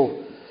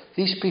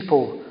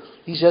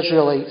 These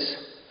Israelites,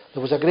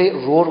 there was a great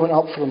roar went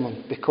up from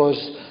them because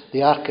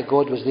the Ark of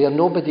God was there.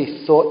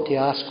 Nobody thought to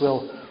ask,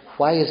 well,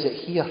 why is it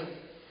here?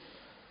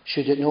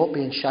 Should it not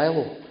be in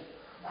Shiloh?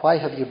 Why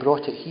have you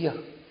brought it here?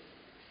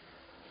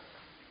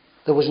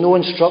 There was no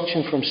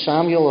instruction from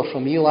Samuel or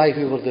from Eli,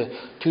 who were the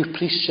two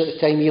priests at the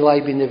time, Eli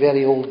being the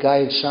very old guy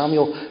and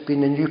Samuel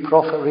being the new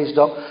prophet raised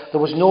up.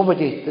 There was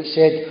nobody that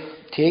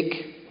said, take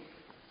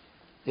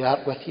the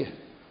ark with you.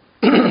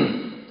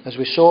 As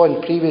we saw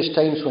in previous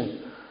times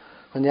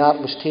when the ark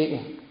was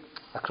taken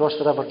across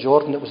the River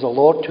Jordan, it was the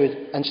Lord who had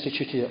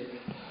instituted it.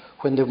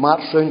 When they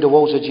marched round the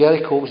walls of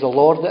Jericho, it was the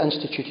Lord that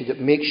instituted it.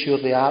 Make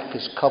sure the ark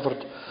is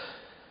covered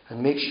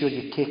and make sure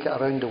you take it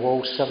around the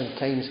walls 7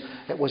 times.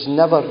 It was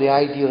never the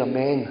idea of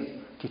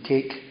men to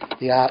take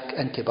the ark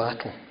into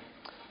battle.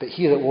 But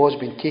here it was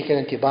being taken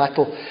into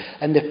battle.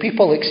 And the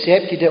people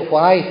accepted it.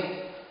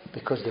 Why?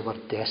 Because they were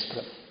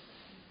desperate.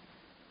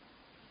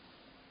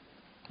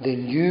 They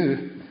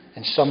knew,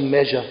 in some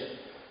measure,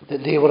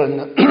 that they were in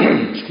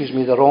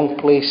the wrong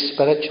place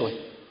spiritually.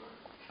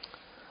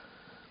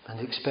 And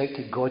they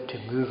expected God to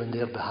move in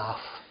their behalf.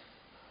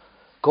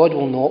 God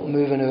will not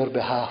move in our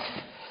behalf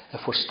if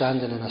we're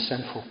standing in a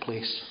sinful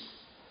place.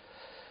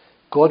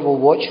 God will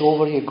watch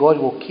over you, God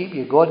will keep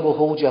you, God will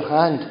hold your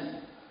hand,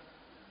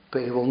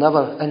 but He will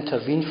never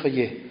intervene for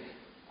you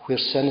where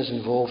sin is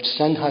involved.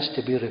 Sin has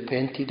to be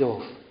repented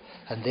of,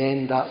 and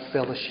then that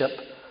fellowship,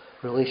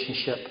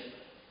 relationship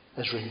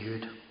is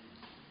renewed.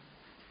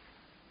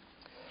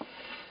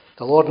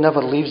 The Lord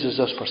never leaves us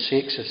or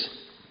forsakes us.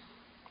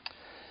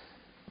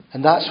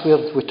 And that's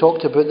where we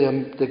talked about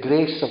the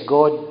grace of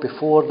God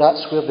before.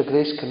 That's where the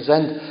grace comes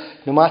in.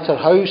 No matter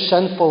how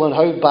sinful and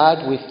how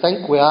bad we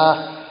think we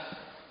are,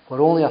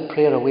 we're only a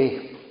prayer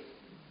away.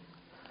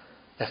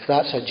 If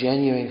that's a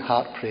genuine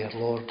heart prayer,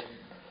 Lord,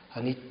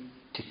 I need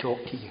to talk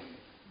to you.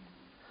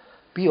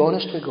 Be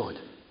honest with God.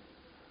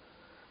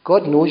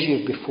 God knows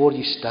you before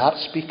you start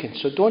speaking,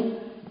 so don't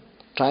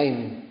try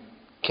and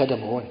kid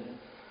Him on.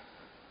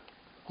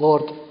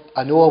 Lord,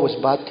 I know I was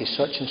bad to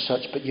such and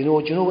such, but do you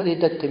know what they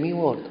did to me,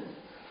 Lord?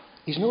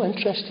 He's not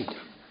interested.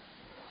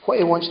 What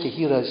He wants to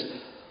hear is,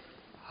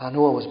 I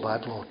know I was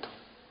bad, Lord.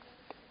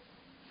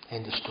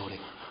 End of story.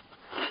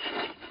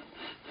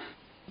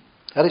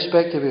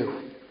 Irrespective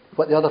of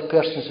what the other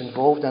person's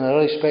involved in,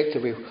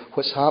 irrespective of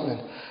what's happening,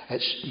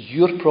 it's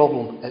your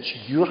problem, it's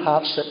your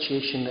heart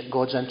situation that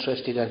God's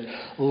interested in.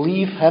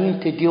 Leave Him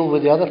to deal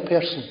with the other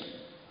person.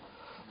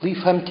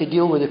 Leave Him to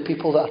deal with the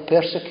people that are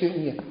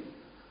persecuting you.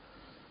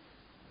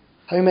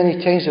 How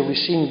many times have we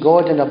seen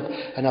God in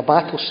a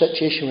battle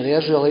situation with the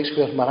Israelites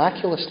where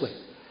miraculously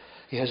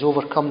He has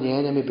overcome the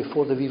enemy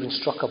before they've even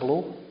struck a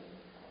blow?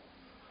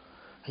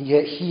 And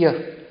yet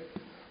here,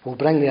 we'll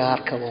bring the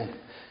ark along.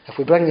 If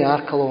we bring the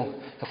ark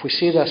along, if we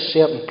say this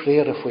certain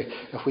prayer,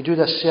 if we do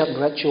this certain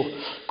ritual,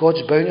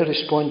 God's bound to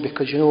respond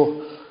because,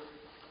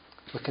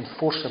 we can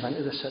force Him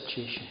into the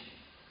situation.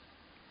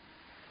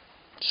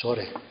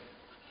 Sorry.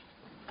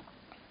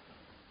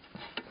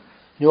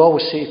 I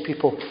always say to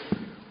people,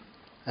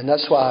 and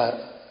that's what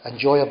I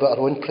enjoy about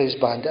our own praise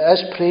band. It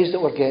is praise that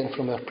we're getting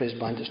from our praise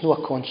band. It's not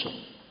a concert.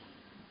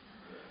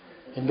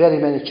 In very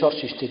many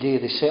churches today,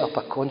 they set up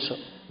a concert.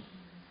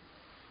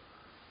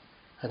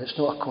 And it's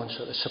not a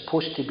concert. It's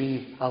supposed to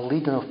be a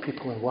leading of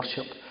people in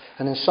worship.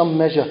 And in some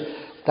measure,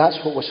 that's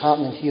what was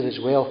happening here as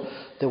well.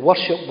 The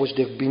worship was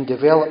being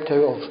developed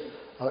out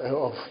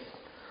of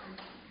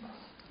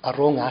a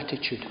wrong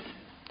attitude.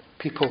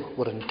 People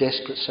were in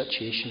desperate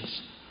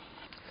situations.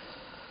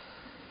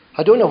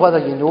 I don't know whether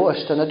you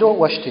noticed, and I don't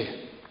wish to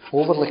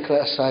overly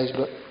criticise,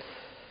 but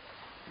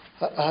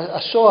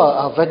I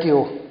saw a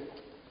video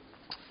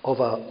of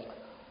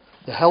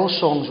the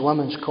Hillsongs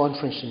Women's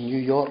Conference in New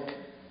York.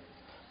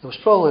 There was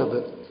probably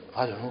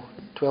about,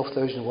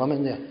 12,000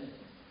 women there.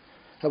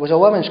 It was a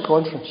women's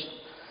conference.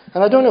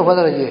 And I don't know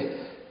whether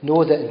you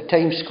know that in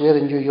Times Square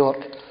in New York,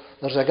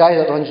 there's a guy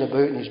that runs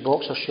about in his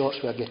boxer shorts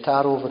with a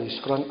guitar over his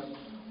front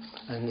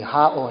and the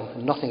hat on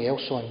and nothing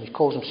else on. He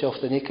calls himself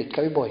the Naked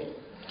Cowboy.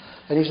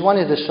 And he's one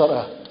of the sort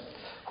of,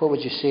 what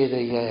would you say,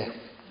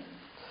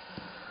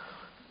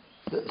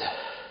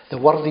 the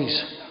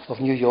worthies of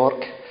New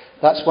York.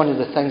 That's one of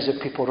the things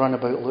that people run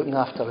about looking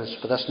after is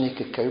for this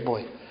Naked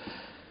Cowboy.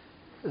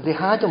 They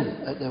had him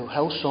at the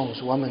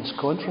Hillsongs Women's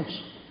Conference.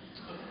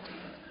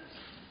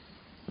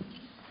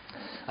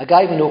 A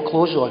guy with no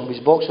clothes on, with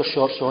his boxer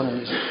shorts on and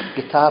his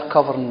guitar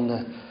covering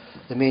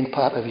the main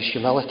part of his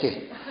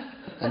humility.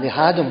 And they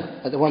had him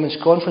at the Women's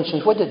Conference,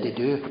 and what did they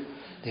do?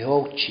 They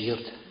all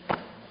cheered.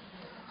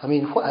 I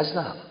mean, what is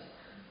that?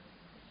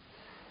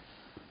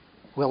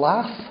 We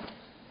laugh,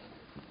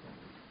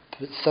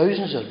 but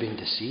thousands are being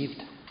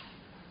deceived.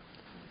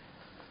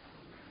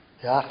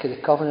 The Ark of the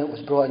Covenant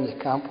was brought into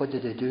the camp. What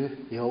did they do?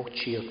 They all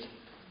cheered.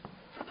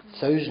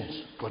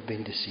 Thousands were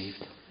being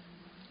deceived.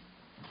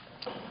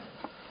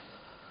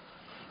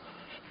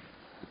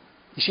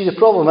 You see, the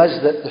problem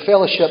is that the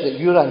fellowship that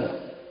you're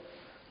in,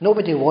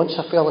 nobody wants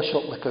a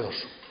fellowship like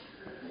ours.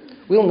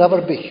 We'll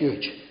never be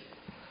huge.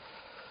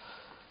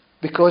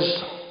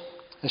 Because,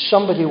 as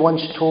somebody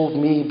once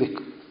told me,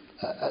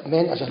 it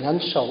meant as an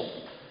insult,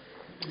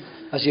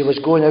 as he was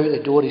going out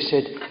the door, he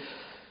said,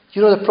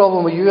 "You know the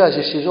problem with you is,"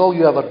 he says, "all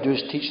you ever do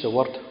is teach the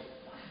word."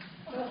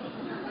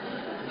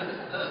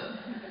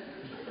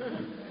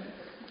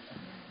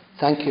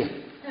 Thank you.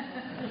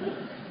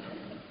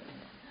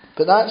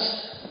 But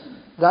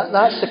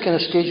that's the kind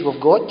of stage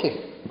we've got to.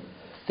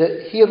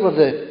 That here were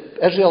the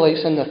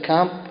Israelites in their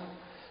camp.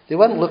 They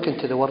weren't looking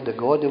to the Word of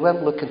God. They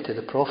weren't looking to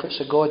the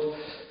prophets of God.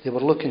 They were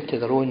looking to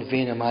their own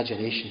vain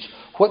imaginations.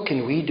 What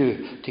can we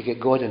do to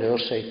get God on our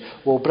side?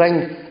 We'll bring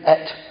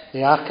it,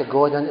 the Ark of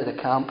God, into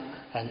the camp,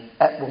 and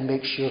it will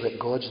make sure that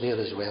God's there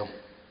as well.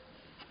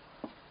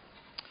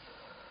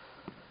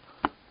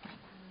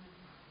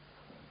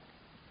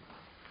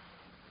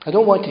 I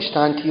don't want to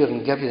stand here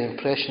and give you the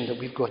impression that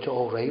we've got it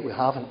all right. We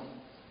haven't.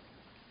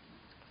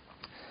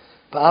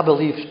 But I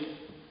believe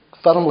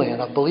firmly,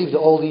 and I believe that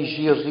all these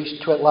years,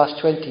 these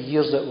last 20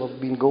 years that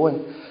we've been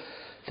going,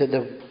 that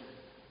the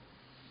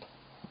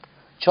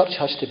church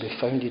has to be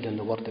founded in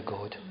the Word of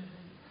God.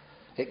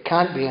 It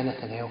can't be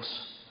anything else.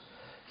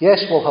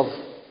 Yes, we'll have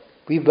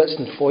wee bits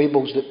and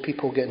foibles that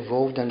people get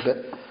involved in, but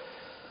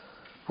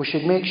we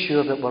should make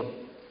sure that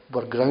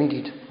we're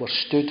grounded, we're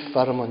stood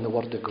firm on the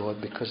Word of God,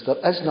 because there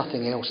is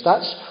nothing else.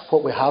 That's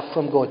what we have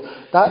from God.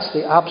 That's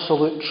the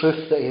absolute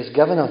truth that He has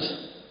given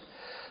us.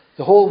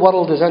 The whole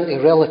world is into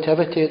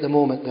relativity at the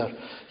moment there.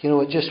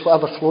 It just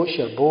whatever floats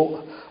your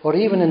boat. Or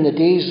even in the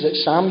days that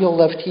Samuel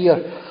lived here,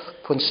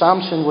 when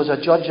Samson was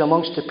a judge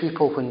amongst the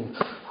people, when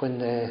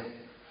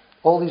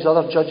all these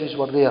other judges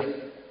were there.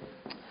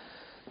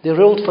 They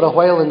ruled for a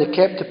while and they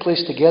kept the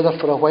place together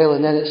for a while,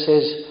 and then it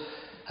says,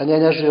 and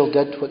then Israel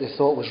did what they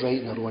thought was right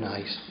in their own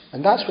eyes.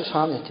 And that's what's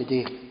happening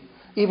today.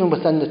 Even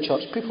within the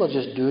church, people are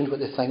just doing what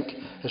they think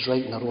is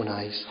right in their own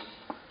eyes.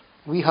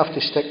 We have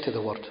to stick to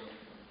the Word.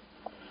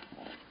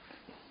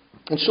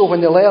 And so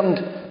when they learned,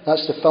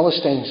 that's the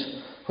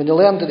Philistines, when they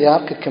learned that the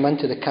ark had come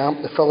into the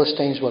camp, the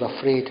Philistines were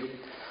afraid.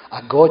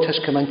 A God has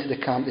come into the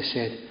camp, they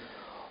said.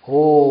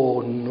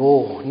 Oh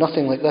no,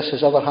 nothing like this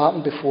has ever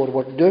happened before.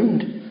 We're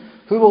doomed.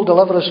 Who will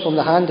deliver us from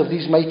the hand of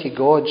these mighty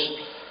gods?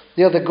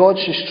 They are the gods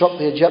who struck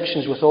the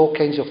Egyptians with all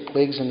kinds of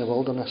plagues in the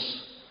wilderness.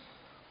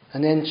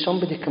 And then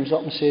somebody comes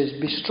up and says,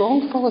 be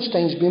strong,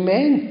 Philistines, be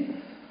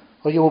men,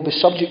 or you will be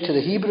subject to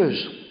the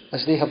Hebrews,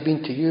 as they have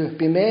been to you.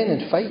 Be men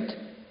and fight.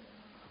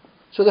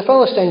 So the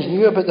Philistines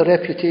knew about the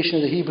reputation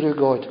of the Hebrew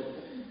God.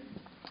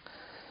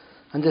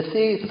 And if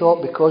they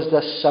thought because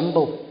this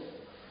symbol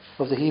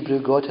of the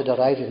Hebrew God had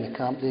arrived in the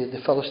camp,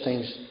 the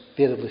Philistines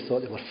invariably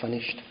thought they were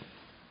finished.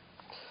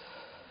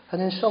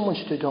 And then someone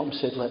stood up and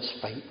said, let's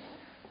fight.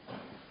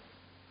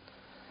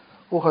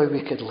 Oh, how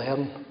we could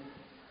learn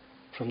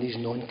from these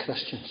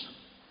non-Christians.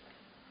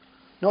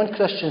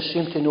 Non-Christians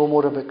seem to know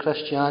more about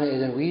Christianity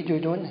than we do,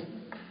 don't they?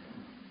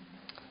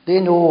 They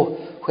know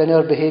when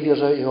our behaviour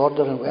is out of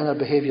order and when our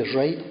behaviour is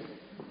right.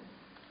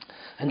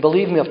 And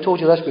believe me, I've told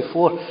you this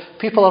before,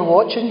 people are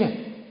watching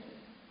you.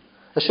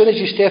 As soon as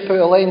you step out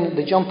of line,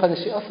 they jump in and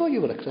say, I thought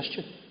you were a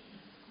Christian.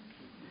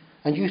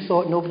 And you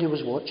thought nobody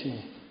was watching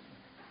you.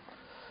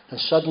 And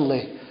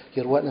suddenly,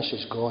 your witness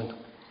is gone.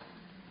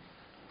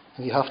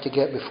 And you have to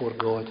get before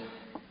God.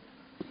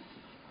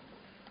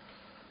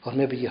 Or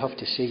maybe you have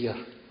to say your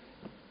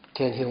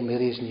 10 Hail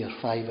Marys and your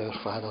 5 Our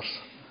Fathers.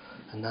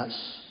 And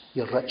that's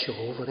your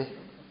ritual over it.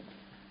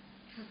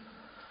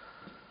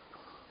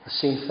 The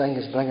same thing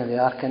as bringing the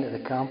ark into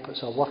the camp.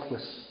 It's a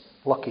worthless,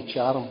 lucky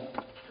charm.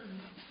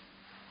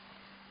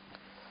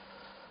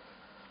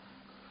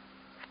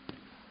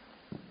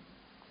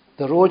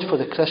 The road for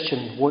the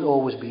Christian won't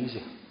always be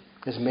easy,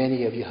 as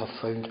many of you have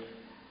found.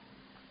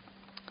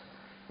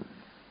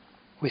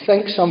 We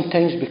think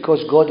sometimes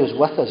because God is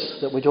with us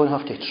that we don't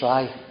have to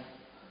try.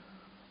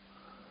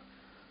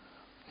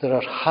 There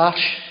are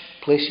harsh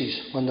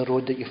places on the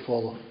road that you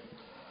follow.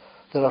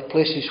 There are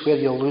places where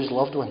you'll lose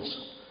loved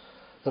ones.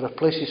 There are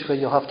places where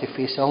you'll have to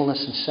face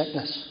illness and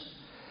sickness.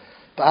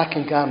 But I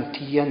can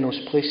guarantee you in those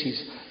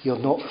places you'll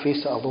not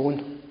face it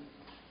alone.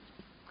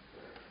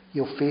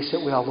 You'll face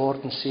it with a Lord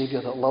and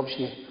Saviour that loves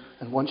you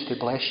and wants to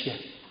bless you.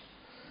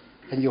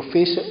 And you'll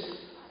face it,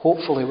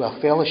 hopefully, with a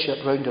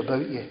fellowship round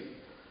about you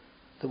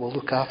that will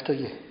look after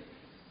you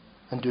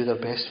and do their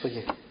best for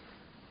you.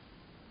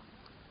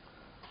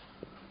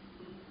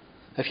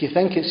 If you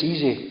think it's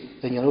easy,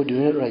 then you're not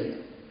doing it right.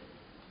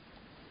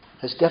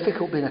 It's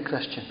difficult being a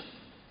Christian,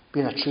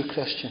 being a true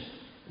Christian.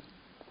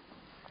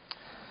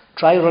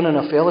 Try running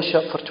a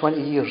fellowship for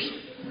 20 years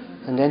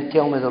and then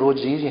tell me the road's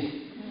easy.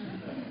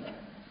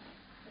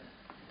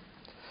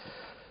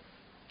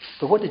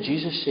 But what did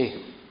Jesus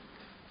say?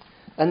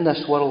 In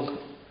this world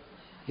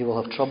you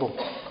will have trouble,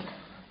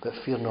 but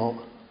fear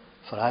not,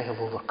 for I have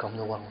overcome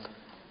the world.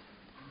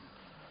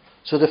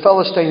 So the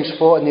Philistines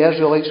fought and the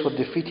Israelites were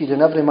defeated,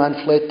 and every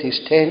man fled to his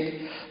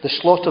tent. The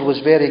slaughter was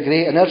very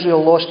great, and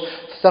Israel lost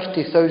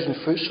 30,000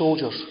 foot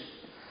soldiers.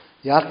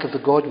 The ark of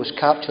the God was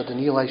captured, and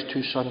Eli's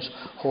 2 sons,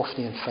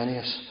 Hophni and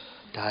Phinehas,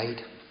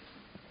 died.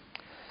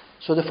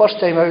 So the first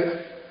time out,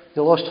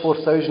 they lost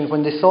 4,000.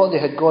 When they thought they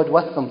had God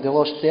with them, they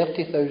lost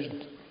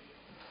 30,000.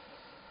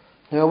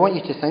 Now I want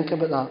you to think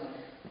about that.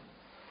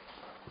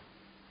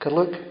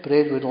 Carluke,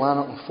 Braidwood,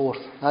 Lanark and Forth,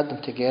 add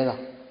them together,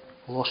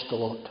 lost a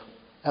lot.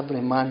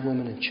 Every man,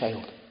 woman and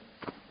child.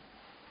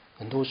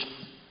 And those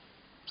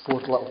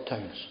 4 little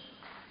towns,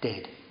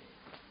 dead.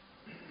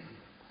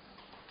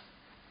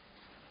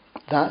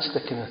 That's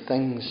the kind of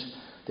things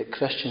that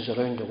Christians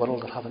around the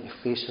world are having to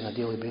face on a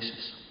daily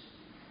basis.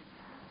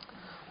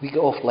 We get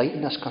off light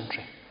in this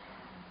country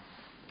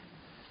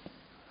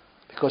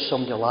because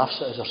somebody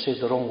laughs at us or says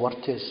the wrong word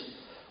to us.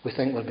 We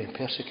think we're being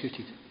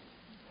persecuted.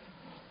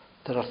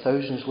 There are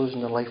thousands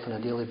losing their life on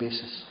a daily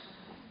basis.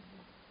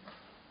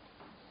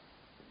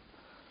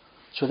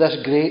 So this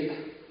great,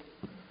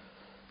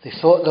 they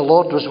thought the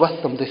Lord was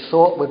with them. They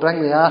thought, we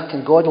bring the ark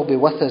and God will be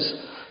with us.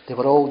 They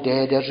were all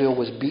dead. Israel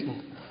was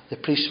beaten. The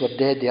priests were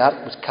dead. The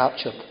ark was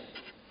captured.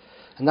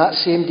 And that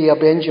same day a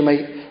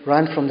Benjamite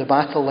ran from the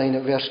battle line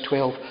at verse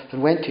 12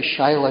 and went to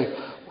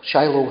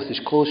Shiloh with his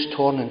clothes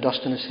torn and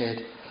dust on his head.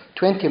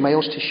 20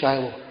 miles to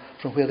Shiloh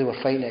from where they were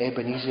fighting at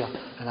Ebenezer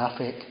and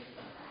Aphek.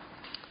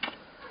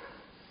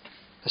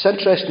 It's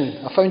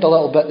interesting, I found a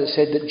little bit that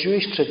said that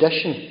Jewish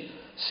tradition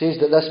says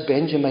that this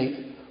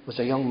Benjamite was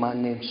a young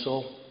man named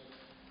Saul,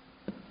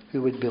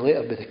 who would be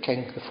later be the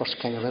king, the first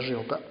king of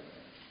Israel, but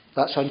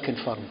that's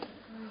unconfirmed.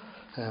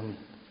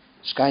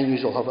 Sky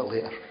News will have it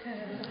later.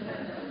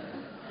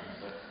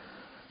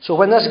 So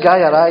when this guy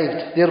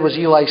arrived, there was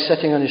Eli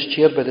sitting on his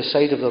chair by the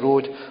side of the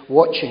road,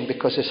 watching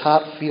because his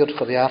heart feared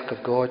for the ark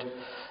of God.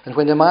 And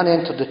when the man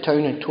entered the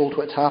town and told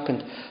what had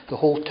happened, the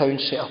whole town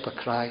set up a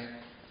cry.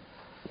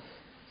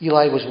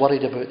 Eli was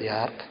worried about the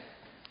ark.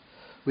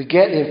 We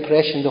get the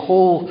impression, the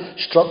whole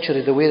structure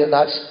of the way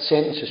that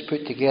sentence is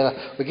put together,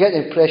 we get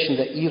the impression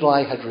that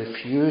Eli had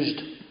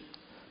refused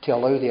to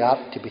allow the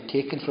ark to be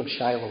taken from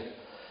Shiloh.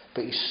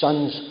 But his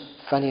sons,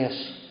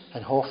 Phinehas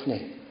and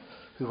Hophni,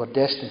 who were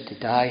destined to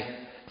die,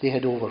 they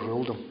had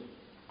overruled him.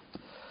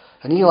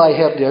 And Eli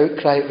heard the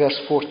outcry at verse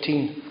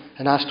 14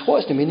 and asked,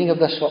 "What is the meaning of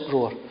this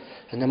uproar?"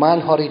 And the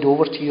man hurried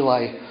over to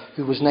Eli,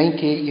 who was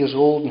 98 years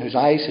old and whose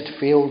eyes had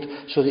failed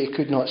so that he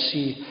could not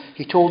see.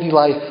 He told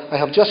Eli, "I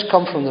have just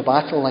come from the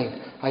battle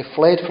line. I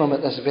fled from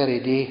it this very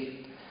day."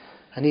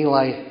 And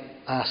Eli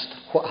asked,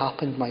 "What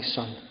happened, my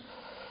son?"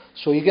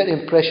 So you get the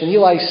impression,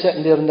 Eli's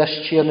sitting there in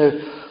this chair now.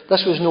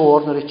 This was no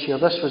ordinary chair.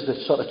 This was the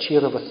sort of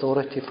chair of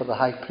authority for the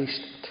high priest.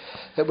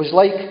 It was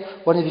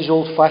like one of these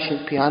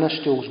old-fashioned piano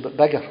stools, but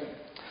bigger.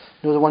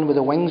 You know, the one with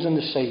the wings on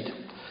the side.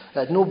 It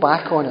had no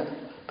back on it,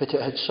 but it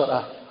had sort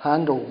of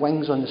handle,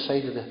 wings on the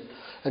side of it.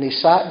 And he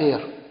sat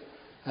there,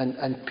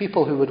 and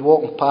people who were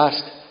walking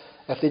past,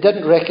 if they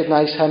didn't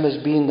recognise him as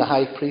being the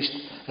high priest,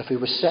 if he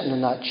was sitting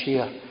in that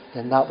chair,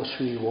 then that was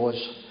who he was.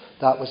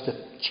 That was the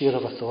chair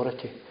of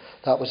authority.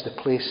 That was the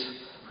place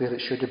where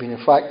it should have been.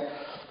 In fact,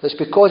 it's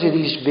because of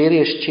these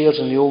various chairs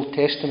in the Old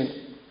Testament,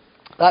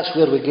 that's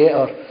where we get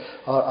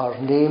our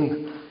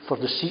name for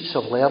the seats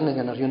of learning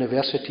in our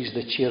universities,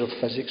 the chair of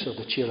physics or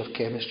the chair of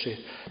chemistry.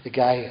 The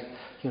guy,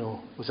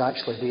 was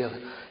actually there.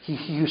 He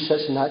who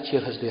sits in that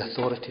chair has the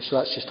authority, so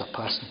that's just a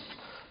passing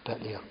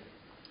bit there.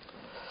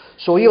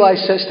 So Eli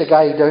sits the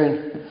guy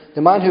down.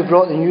 The man who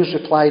brought the news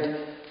replied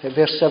at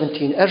verse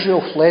 17,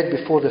 "Israel fled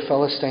before the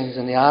Philistines,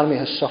 and the army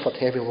has suffered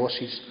heavy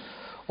losses.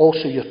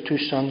 Also your 2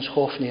 sons,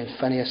 Hophni and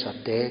Phinehas,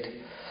 are dead,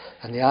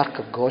 and the ark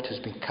of God has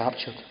been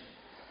captured."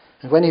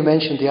 And when he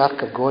mentioned the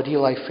ark of God,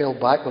 Eli fell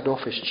backward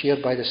off his chair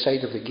by the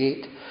side of the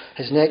gate.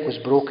 His neck was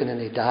broken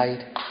and he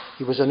died.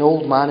 He was an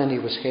old man and he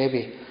was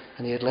heavy,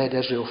 and he had led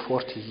Israel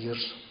 40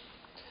 years.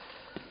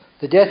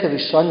 The death of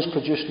his sons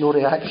produced no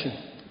reaction,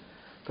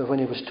 but when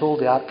he was told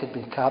the ark had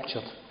been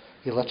captured,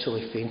 he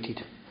literally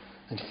fainted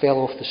and fell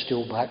off the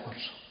stool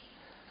backwards.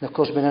 And of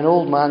course, being an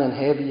old man and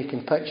heavy, you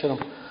can picture him,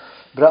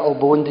 brittle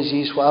bone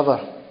disease, whatever,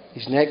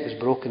 his neck was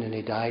broken and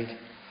he died.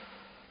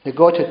 Now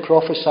God had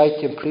prophesied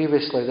to him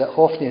previously that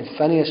Hophni and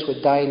Phinehas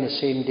would die in the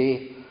same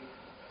day,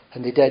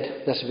 and they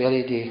did this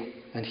very day.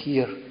 And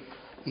here,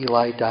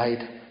 Eli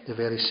died the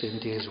very same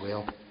day as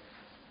well.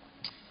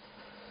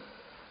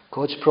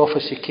 God's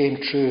prophecy came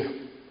true.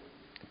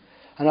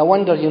 And I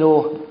wonder,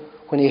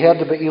 when he heard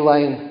about Eli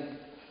and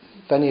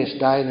Phinehas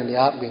dying and the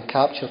ark being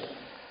captured,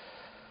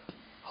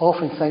 I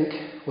often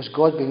think, was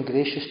God being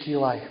gracious to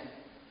Eli?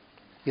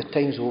 Your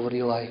time's over,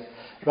 Eli.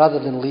 Rather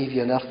than leave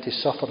you on earth to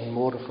suffer and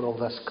more for all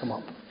this, come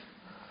up.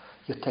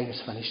 Your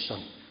time's finished,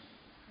 son.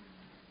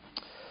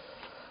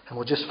 And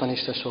we'll just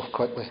finish this off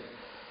quickly.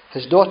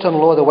 His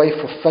daughter-in-law, the wife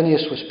of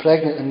Phinehas, was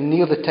pregnant and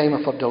near the time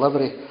of her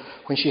delivery.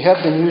 When she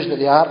heard the news that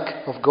the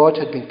ark of God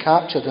had been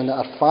captured and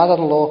that her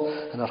father-in-law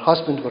and her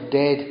husband were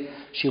dead,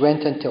 she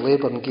went into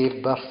labour and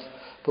gave birth,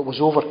 but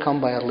was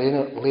overcome by her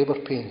labour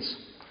pains.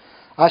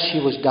 As she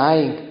was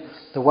dying,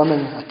 the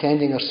women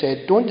attending her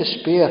said, "Don't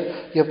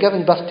despair, you have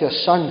given birth to a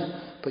son."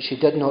 But she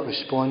did not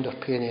respond or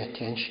pay any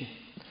attention.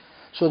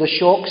 So the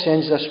shock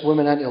sends this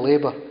woman into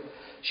labour.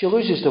 She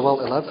loses the will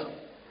to live.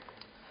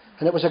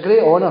 And it was a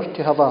great honour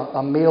to have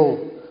a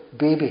male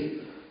baby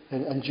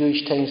in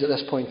Jewish times at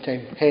this point in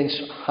time. Hence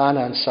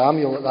Hannah and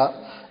Samuel at that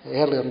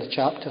earlier in the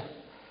chapter.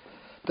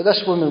 But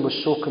this woman was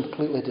so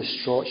completely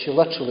distraught, she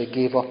literally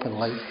gave up on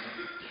life.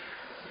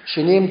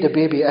 She named the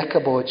baby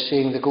Ichabod,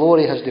 saying, "The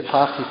glory has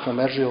departed from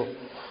Israel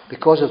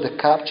because of the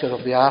capture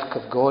of the ark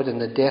of God and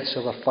the deaths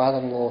of her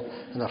father-in-law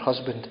and her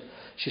husband."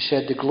 She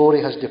said, "The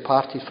glory has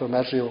departed from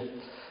Israel,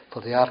 for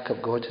the ark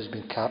of God has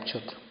been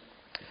captured."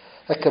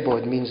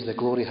 Ichabod means the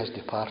glory has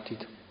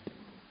departed.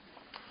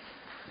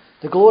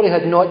 The glory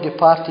had not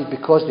departed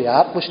because the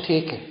ark was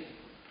taken.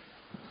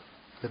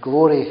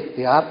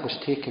 The ark was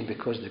taken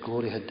because the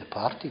glory had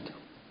departed.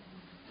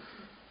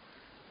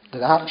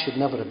 The ark should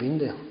never have been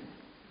there.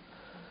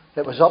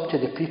 It was up to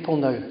the people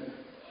now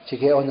to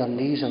get on their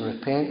knees and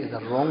repent of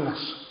their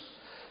wrongness.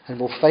 And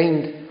we'll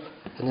find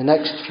in the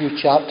next few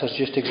chapters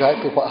just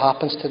exactly what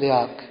happens to the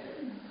ark.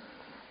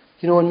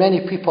 You know, when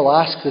many people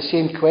ask the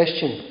same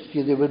question,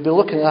 they would be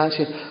looking at that and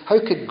saying, how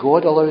could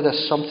God allow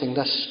this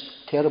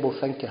terrible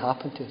thing to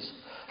happen to us?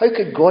 How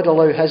could God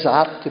allow his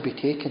ark to be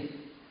taken?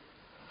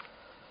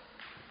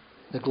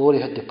 The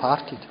glory had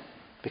departed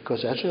because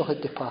Israel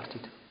had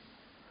departed.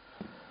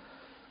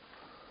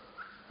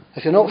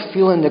 If you're not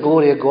feeling the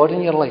glory of God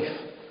in your life,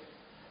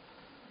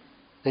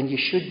 then you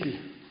should be.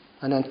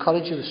 And I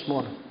encourage you this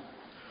morning,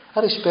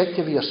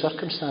 irrespective of your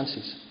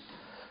circumstances,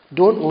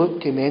 don't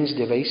look to men's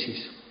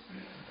devices.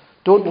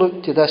 Don't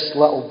look to this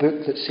little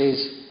book that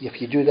says,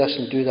 if you do this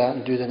and do that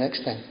and do the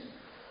next thing,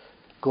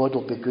 God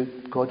will be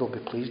good, God will be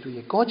pleased with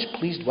you. God's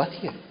pleased with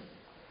you.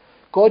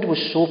 God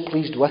was so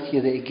pleased with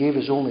you that he gave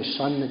his only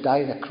son to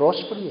die on the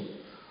cross for you.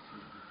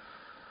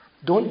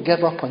 Don't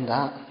give up on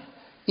that.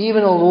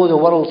 Even although the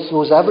world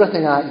throws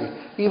everything at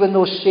you, even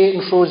though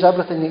Satan throws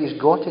everything that he's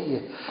got at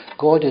you,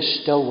 God is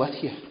still with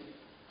you.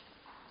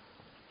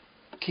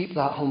 Keep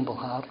that humble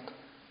heart.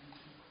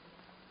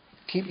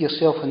 Keep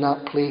yourself in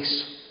that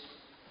place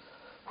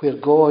where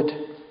God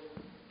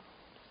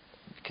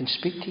can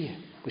speak to you.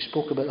 We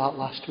spoke about that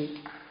last week.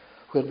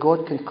 Where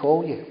God can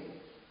call you.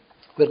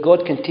 Where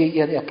God can take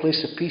you into a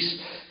place of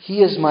peace.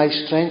 He is my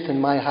strength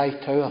and my high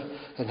tower.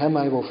 In him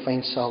I will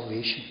find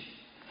salvation.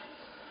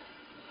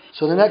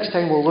 So the next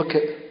time we'll look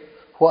at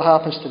what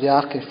happens to the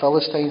ark in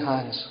Philistine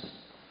hands.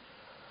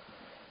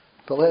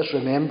 But let us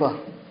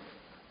remember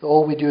that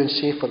all we do and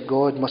say for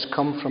God must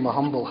come from a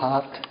humble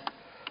heart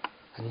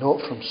and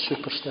not from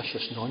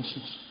superstitious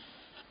nonsense.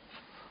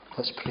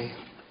 Let's pray.